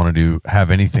dog didn't want to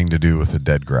have anything to do with a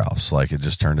dead grouse. Like, it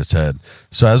just turned its head.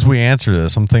 So as we answer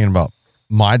this, I'm thinking about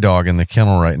my dog in the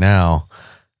kennel right now,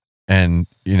 and,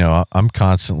 I'm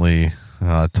constantly,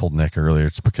 I told Nick earlier,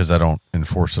 it's because I don't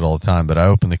enforce it all the time, but I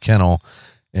open the kennel,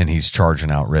 and he's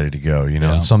charging out ready to go,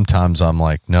 and sometimes I'm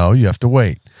like, no, you have to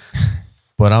wait.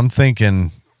 But I'm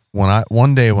thinking,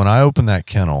 one day when I open that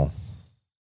kennel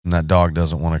and that dog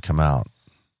doesn't want to come out,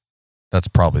 that's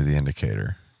probably the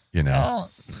indicator, Well,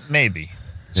 maybe.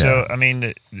 Yeah. So, I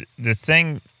mean, the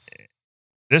thing,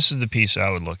 this is the piece I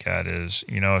would look at is,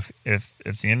 if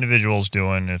the individual's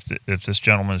doing, if this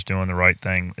gentleman's doing the right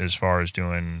thing as far as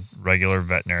doing regular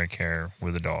veterinary care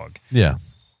with a dog. Yeah.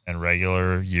 And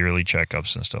regular yearly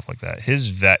checkups and stuff like that, his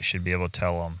vet should be able to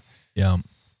tell him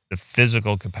the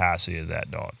physical capacity of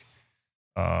that dog.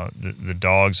 The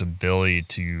dog's ability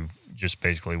to just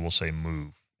basically, we'll say,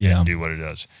 move and do what it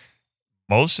does.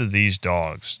 Most of these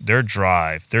dogs, their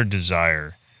drive, their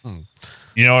desire,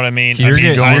 you know what I mean?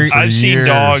 I've seen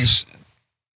dogs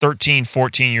 13,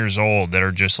 14 years old that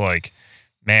are just like,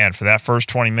 man, for that first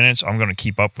 20 minutes, I'm going to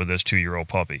keep up with this 2-year-old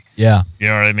puppy. Yeah. You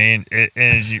know what I mean?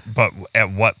 But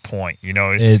at what point? You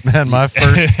know, man, my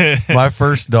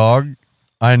first dog,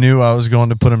 I knew I was going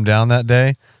to put him down that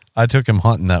day. I took him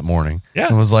hunting that morning. Yeah.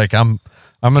 And was like, I'm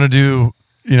going to do,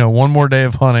 one more day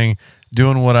of hunting,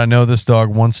 doing what I know this dog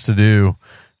wants to do.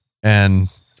 And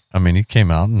I mean, he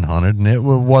came out and hunted, and it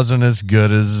wasn't as good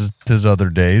as his other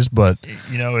days, but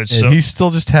he still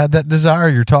just had that desire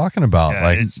you're talking about.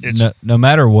 Yeah, no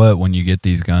matter what, when you get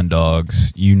these gun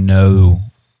dogs, you know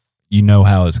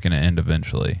how it's going to end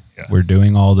eventually. Yeah. We're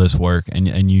doing all this work, and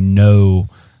the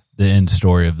end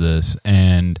story of this,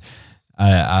 and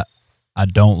I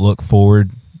don't look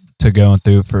forward to going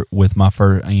through it with my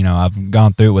first. I've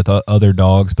gone through it with other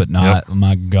dogs, but not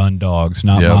my gun dogs,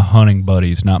 not my hunting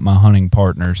buddies, not my hunting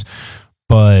partners.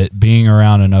 But being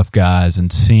around enough guys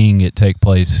and seeing it take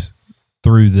place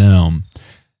through them,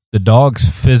 the dog's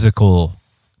physical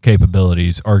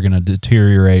capabilities are going to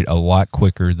deteriorate a lot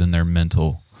quicker than their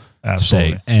mental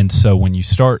state. And so when you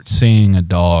start seeing a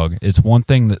dog, it's one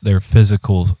thing that their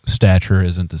physical stature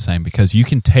isn't the same, because you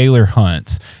can tailor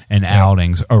hunts and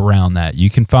outings around that.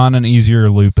 You can find an easier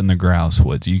loop in the grouse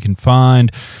woods. You can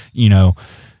find,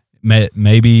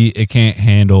 maybe it can't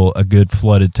handle a good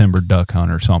flooded timber duck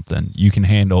hunt or something. You can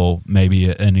handle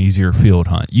maybe an easier field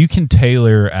hunt. You can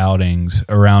tailor outings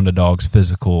around a dog's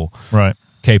physical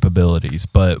capabilities.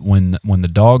 But when the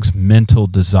dog's mental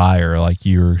desire, like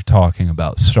you were talking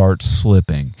about, starts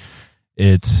slipping,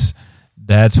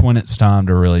 that's when it's time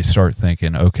to really start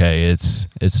thinking, okay, it's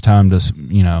time to,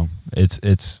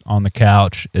 it's on the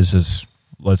couch. It's just,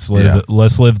 let's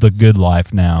live the good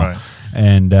life now. Right.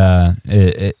 And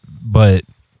but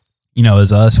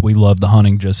as us, we love the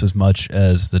hunting just as much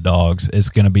as the dogs.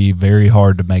 It's going to be very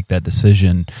hard to make that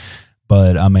decision.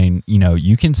 But, I mean,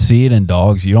 you can see it in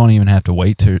dogs. You don't even have to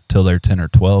wait till they're 10 or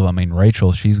 12. I mean,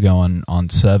 Rachel, she's going on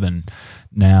 7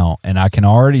 now, and I can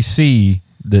already see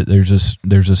that there's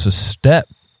just a step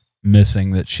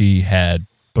missing that she had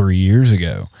 3 years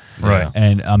ago. Right.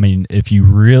 And, I mean, if you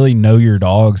really know your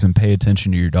dogs and pay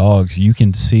attention to your dogs, you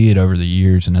can see it over the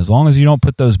years. And as long as you don't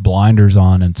put those blinders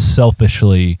on and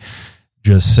selfishly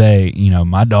just say,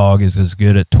 my dog is as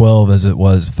good at 12 as it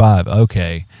was 5,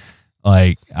 okay.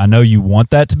 Like, I know you want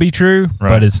that to be true,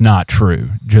 but it's not true.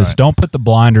 Just don't put the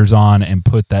blinders on and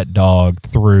put that dog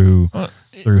through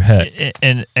heck.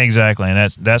 And exactly,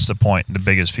 and that's the point. The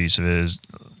biggest piece of it is,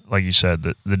 like you said,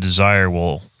 the desire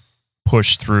will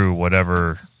push through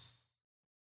whatever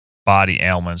body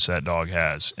ailments that dog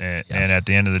has, and at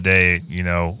the end of the day,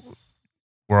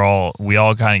 we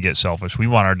all kind of get selfish. We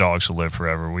want our dogs to live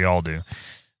forever. We all do,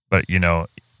 but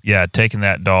taking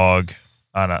that dog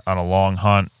on a long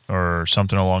hunt or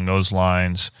something along those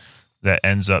lines that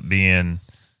ends up being,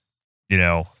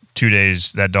 2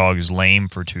 days, that dog is lame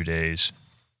for 2 days.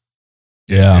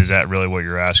 Yeah. Is that really what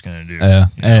you're asking to do? Yeah.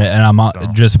 And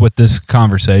I'm just with this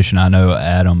conversation, I know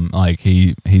Adam, like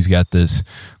he's got this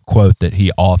quote that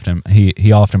he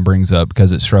often brings up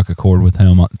because it struck a chord with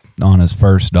him on his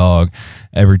first dog.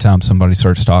 Every time somebody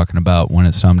starts talking about when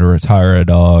it's time to retire a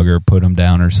dog or put him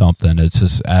down or something, it's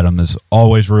just Adam is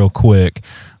always real quick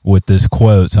with this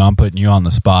quote. So I'm putting you on the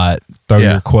spot. Throw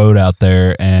your quote out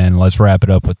there and let's wrap it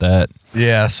up with that.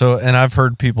 Yeah. So, and I've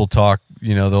heard people talk,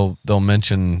 they'll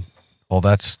mention, well,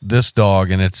 that's this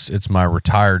dog and it's my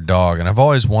retired dog. And I've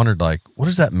always wondered, like, what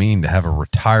does that mean to have a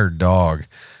retired dog?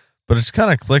 But it's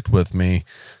kind of clicked with me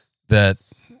that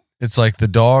it's like the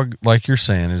dog, like you're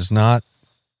saying, is not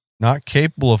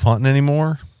capable of hunting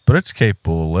anymore, but it's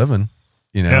capable of living.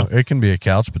 It can be a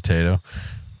couch potato.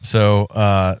 So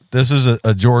this is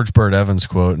a George Bird Evans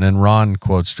quote, and then Ron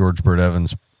quotes George Bird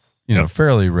Evans,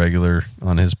 fairly regular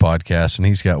on his podcast, and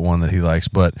he's got one that he likes.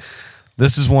 But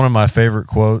this is one of my favorite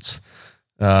quotes.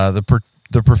 The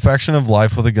perfection of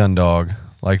life with a gun dog,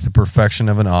 like the perfection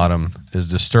of an autumn, is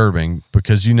disturbing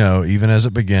because even as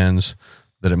it begins,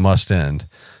 that it must end.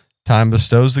 Time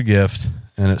bestows the gift,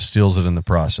 and it steals it in the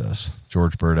process.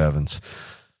 George Bird Evans.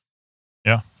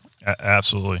 Yeah,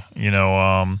 absolutely.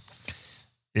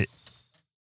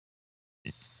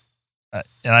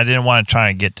 And I didn't want to try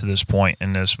and get to this point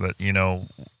in this, but,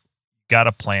 got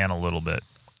to plan a little bit.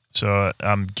 So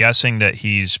I'm guessing that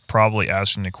he's probably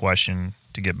asking the question,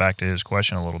 to get back to his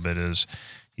question a little bit, is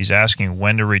he's asking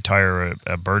when to retire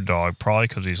a bird dog, probably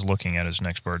because he's looking at his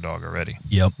next bird dog already.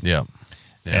 Yep. Yeah.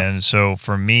 And so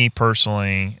for me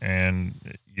personally, and,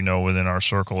 within our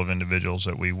circle of individuals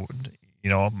that we would,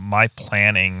 my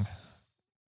planning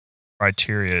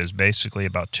criteria is basically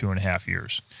about 2.5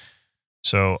 years.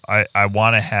 So I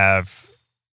want to have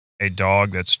a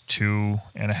dog that's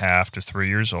 2.5 to 3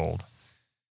 years old,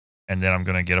 and then I'm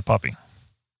going to get a puppy.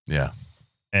 Yeah.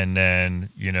 And then,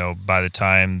 by the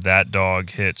time that dog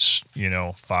hits,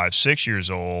 5-6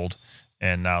 years old,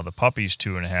 and now the puppy's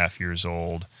 2.5 years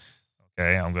old,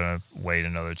 okay, I'm going to wait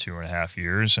another 2.5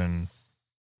 years and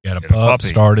got a pup,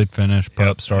 started, finished, pup,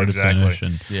 Yep, started, exactly. finished.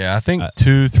 And Yeah, I think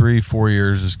 2, 3, 4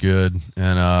 years is good.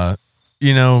 And,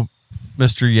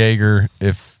 Mr. Yeager,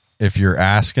 if you're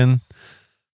asking,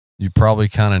 you probably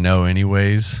kind of know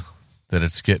anyways that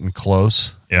it's getting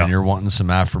close, Yeah. and you're wanting some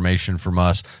affirmation from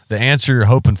us. The answer you're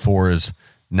hoping for is,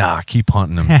 nah, keep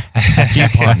hunting them.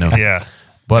 Keep hunting them. Yeah.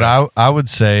 But I would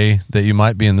say that you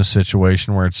might be in the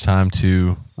situation where it's time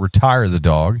to retire the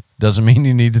dog. Doesn't mean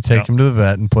you need to take him to the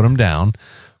vet and put him down,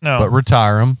 No. but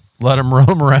retire him. Let them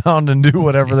roam around and do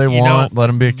whatever they want. Let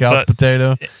them be a couch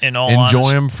potato. In all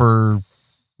Enjoy them for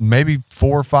maybe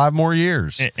 4 or 5 more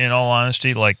years. In all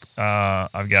honesty,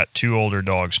 I've got 2 older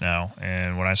dogs now,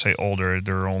 and when I say older,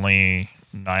 they're only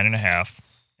 9.5,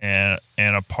 and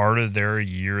a part of their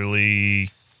yearly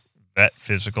vet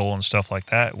physical and stuff like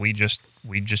that, we just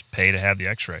pay to have the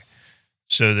X-ray,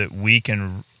 so that we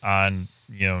can on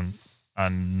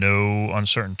no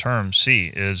uncertain terms see,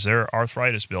 is there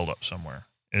arthritis buildup somewhere?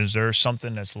 Is there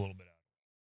something that's a little bit out?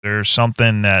 There's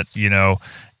something that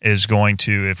is going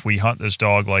to, if we hunt this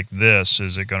dog like this,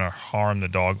 is it going to harm the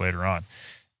dog later on?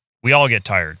 We all get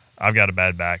tired. I've got a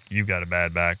bad back. You've got a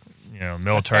bad back.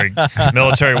 Military.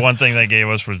 One thing they gave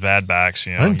us was bad backs.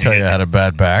 I didn't tell you I had a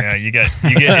bad back. Yeah, you get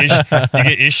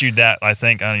issued that, I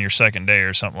think, on your second day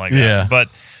or something like that. Yeah. But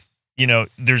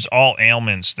there's all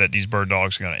ailments that these bird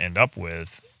dogs are going to end up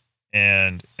with,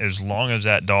 and as long as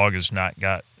that dog has not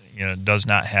got does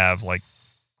not have like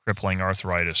crippling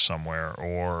arthritis somewhere,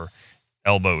 or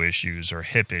elbow issues, or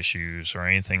hip issues, or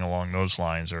anything along those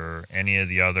lines, or any of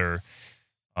the other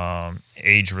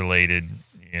age-related,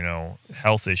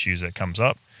 health issues that comes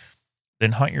up,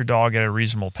 then hunt your dog at a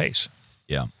reasonable pace.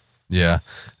 yeah. Yeah.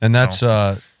 And that's,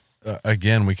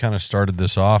 again, we kind of started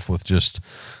this off with just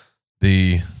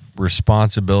the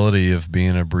responsibility of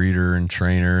being a breeder and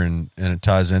trainer, and it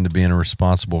ties into being a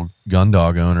responsible gun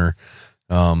dog owner.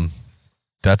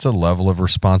 That's a level of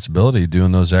responsibility,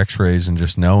 doing those x-rays and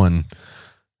just knowing,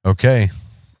 okay,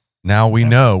 now we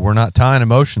know we're not tying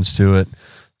emotions to it.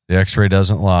 The x-ray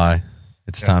doesn't lie.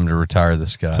 It's time to retire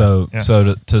this guy. So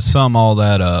to sum all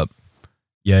that up,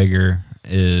 Yeager,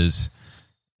 is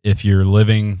if your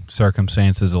living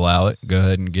circumstances allow it, go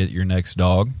ahead and get your next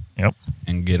dog. Yep.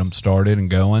 And get them started and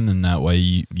going, and that way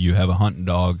you have a hunting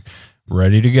dog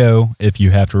ready to go if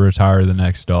you have to retire the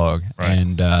next dog. Right.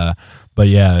 And but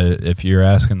yeah, if you're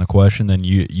asking the question, then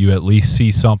you at least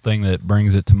see something that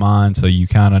brings it to mind, so you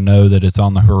kind of know that it's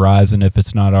on the horizon if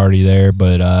it's not already there.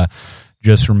 But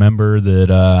just remember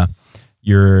that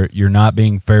you're not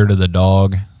being fair to the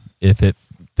dog if it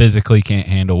physically can't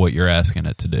handle what you're asking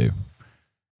it to do.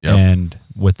 Yep. And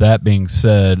with that being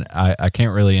said, I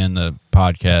can't really end the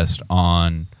podcast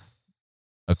on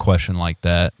a question like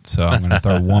that. So I'm going to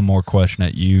throw one more question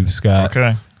at you, Scott.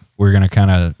 Okay. We're going to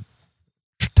kind of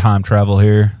time travel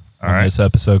here. All when right. this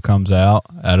episode comes out,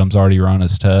 Adam's already run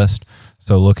his test.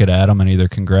 So look at Adam and either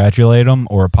congratulate him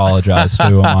or apologize to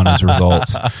him on his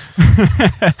results.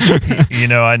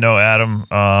 I know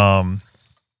Adam.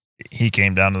 He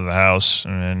came down to the house,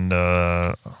 and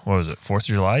what was it, 4th of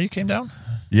July you came down?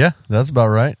 Yeah, that's about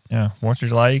right. Yeah, 4th of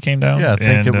July you came down? Yeah, I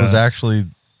think it was actually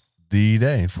the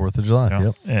day, 4th of July.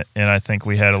 Yeah. Yep. And I think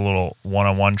we had a little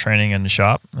one-on-one training in the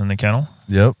shop, in the kennel.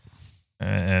 Yep.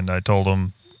 And I told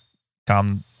him,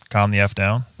 calm the F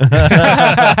down.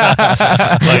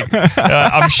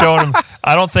 I'm showing him.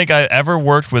 I don't think I ever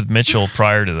worked with Mitchell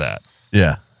prior to that.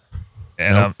 Yeah.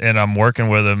 And I'm working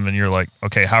with him, and you're like,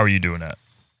 okay, how are you doing that?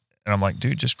 And I'm like,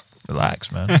 dude, just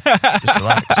relax, man. Just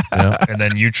relax. Yep. And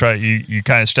then you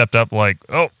kind of stepped up like,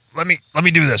 oh, let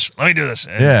me do this. Let me do this.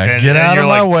 And, get out of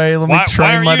my way. Let me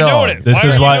train my dog.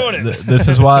 This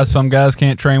is why some guys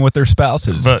can't train with their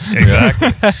spouses. But exactly.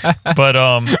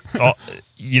 But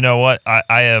you know what?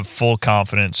 I have full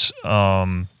confidence.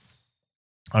 I'm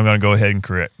going to go ahead and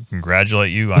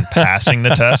congratulate you on passing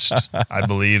the test. I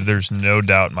believe there's no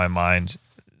doubt in my mind,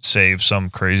 save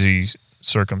some crazy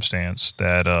circumstance,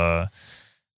 that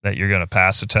you're going to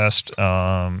pass the test.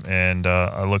 And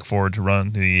I look forward to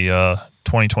run the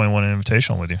 2021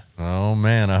 Invitational with you. Oh,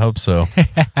 man, I hope so.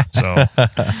 So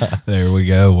there we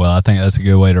go. Well, I think that's a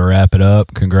good way to wrap it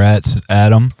up. Congrats,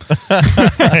 Adam.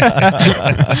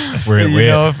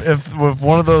 If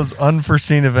one of those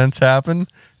unforeseen events happen,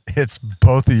 it's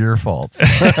both of your faults.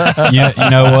 You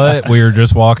know what? We were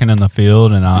just walking in the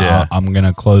field, and I'm going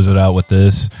to close it out with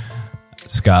this.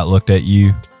 Scott looked at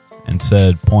you and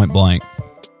said, point blank,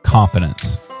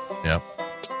 confidence. Yep.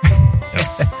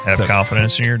 yep. Have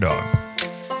confidence in your dog.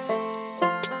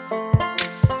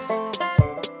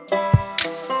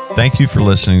 Thank you for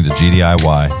listening to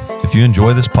GDIY. If you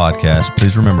enjoy this podcast,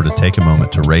 please remember to take a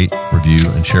moment to rate, review,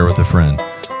 and share with a friend.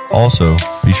 Also,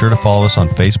 be sure to follow us on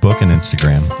Facebook and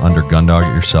Instagram under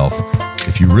Gundog It Yourself.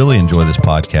 If you really enjoy this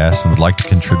podcast and would like to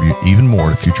contribute even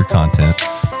more to future content,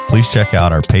 please check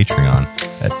out our Patreon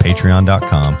at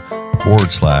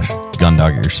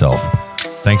patreon.com/Gundog It Yourself.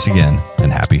 Thanks again,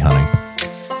 and happy hunting.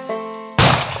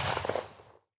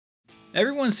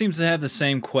 Everyone seems to have the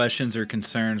same questions or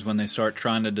concerns when they start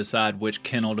trying to decide which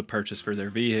kennel to purchase for their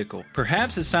vehicle.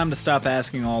 Perhaps it's time to stop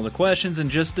asking all the questions and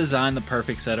just design the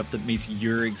perfect setup that meets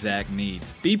your exact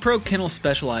needs. B-Pro Kennel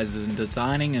specializes in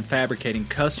designing and fabricating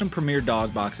custom Premier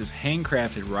dog boxes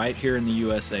handcrafted right here in the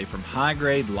USA from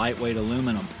high-grade, lightweight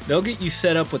aluminum. They'll get you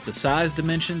set up with the size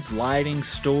dimensions, lighting,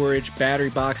 storage, battery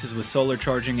boxes with solar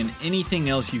charging, and anything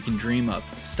else you can dream of.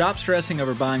 Stop stressing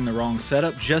over buying the wrong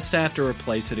setup, just have to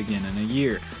replace it again in a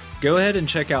year. Go ahead and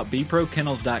check out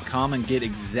bprokennels.com and get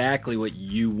exactly what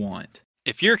you want.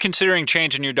 If you're considering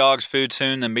changing your dog's food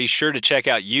soon, then be sure to check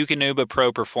out Eukanuba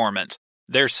Pro Performance.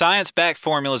 Their science-backed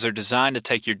formulas are designed to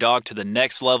take your dog to the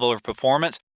next level of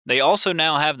performance. They also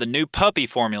now have the new puppy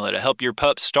formula to help your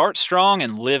pup start strong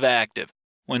and live active.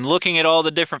 When looking at all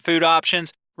the different food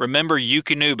options, remember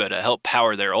Eukanuba to help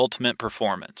power their ultimate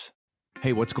performance.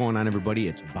 Hey, what's going on, everybody?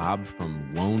 It's Bob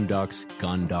from Lone Ducks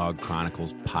Gun Dog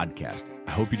Chronicles podcast.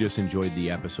 I hope you just enjoyed the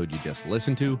episode you just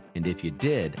listened to. And if you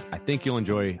did, I think you'll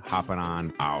enjoy hopping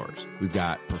on ours. We've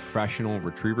got professional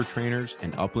retriever trainers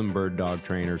and upland bird dog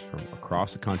trainers from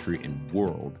across the country and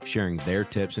world sharing their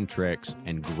tips and tricks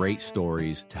and great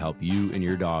stories to help you and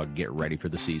your dog get ready for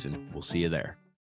the season. We'll see you there.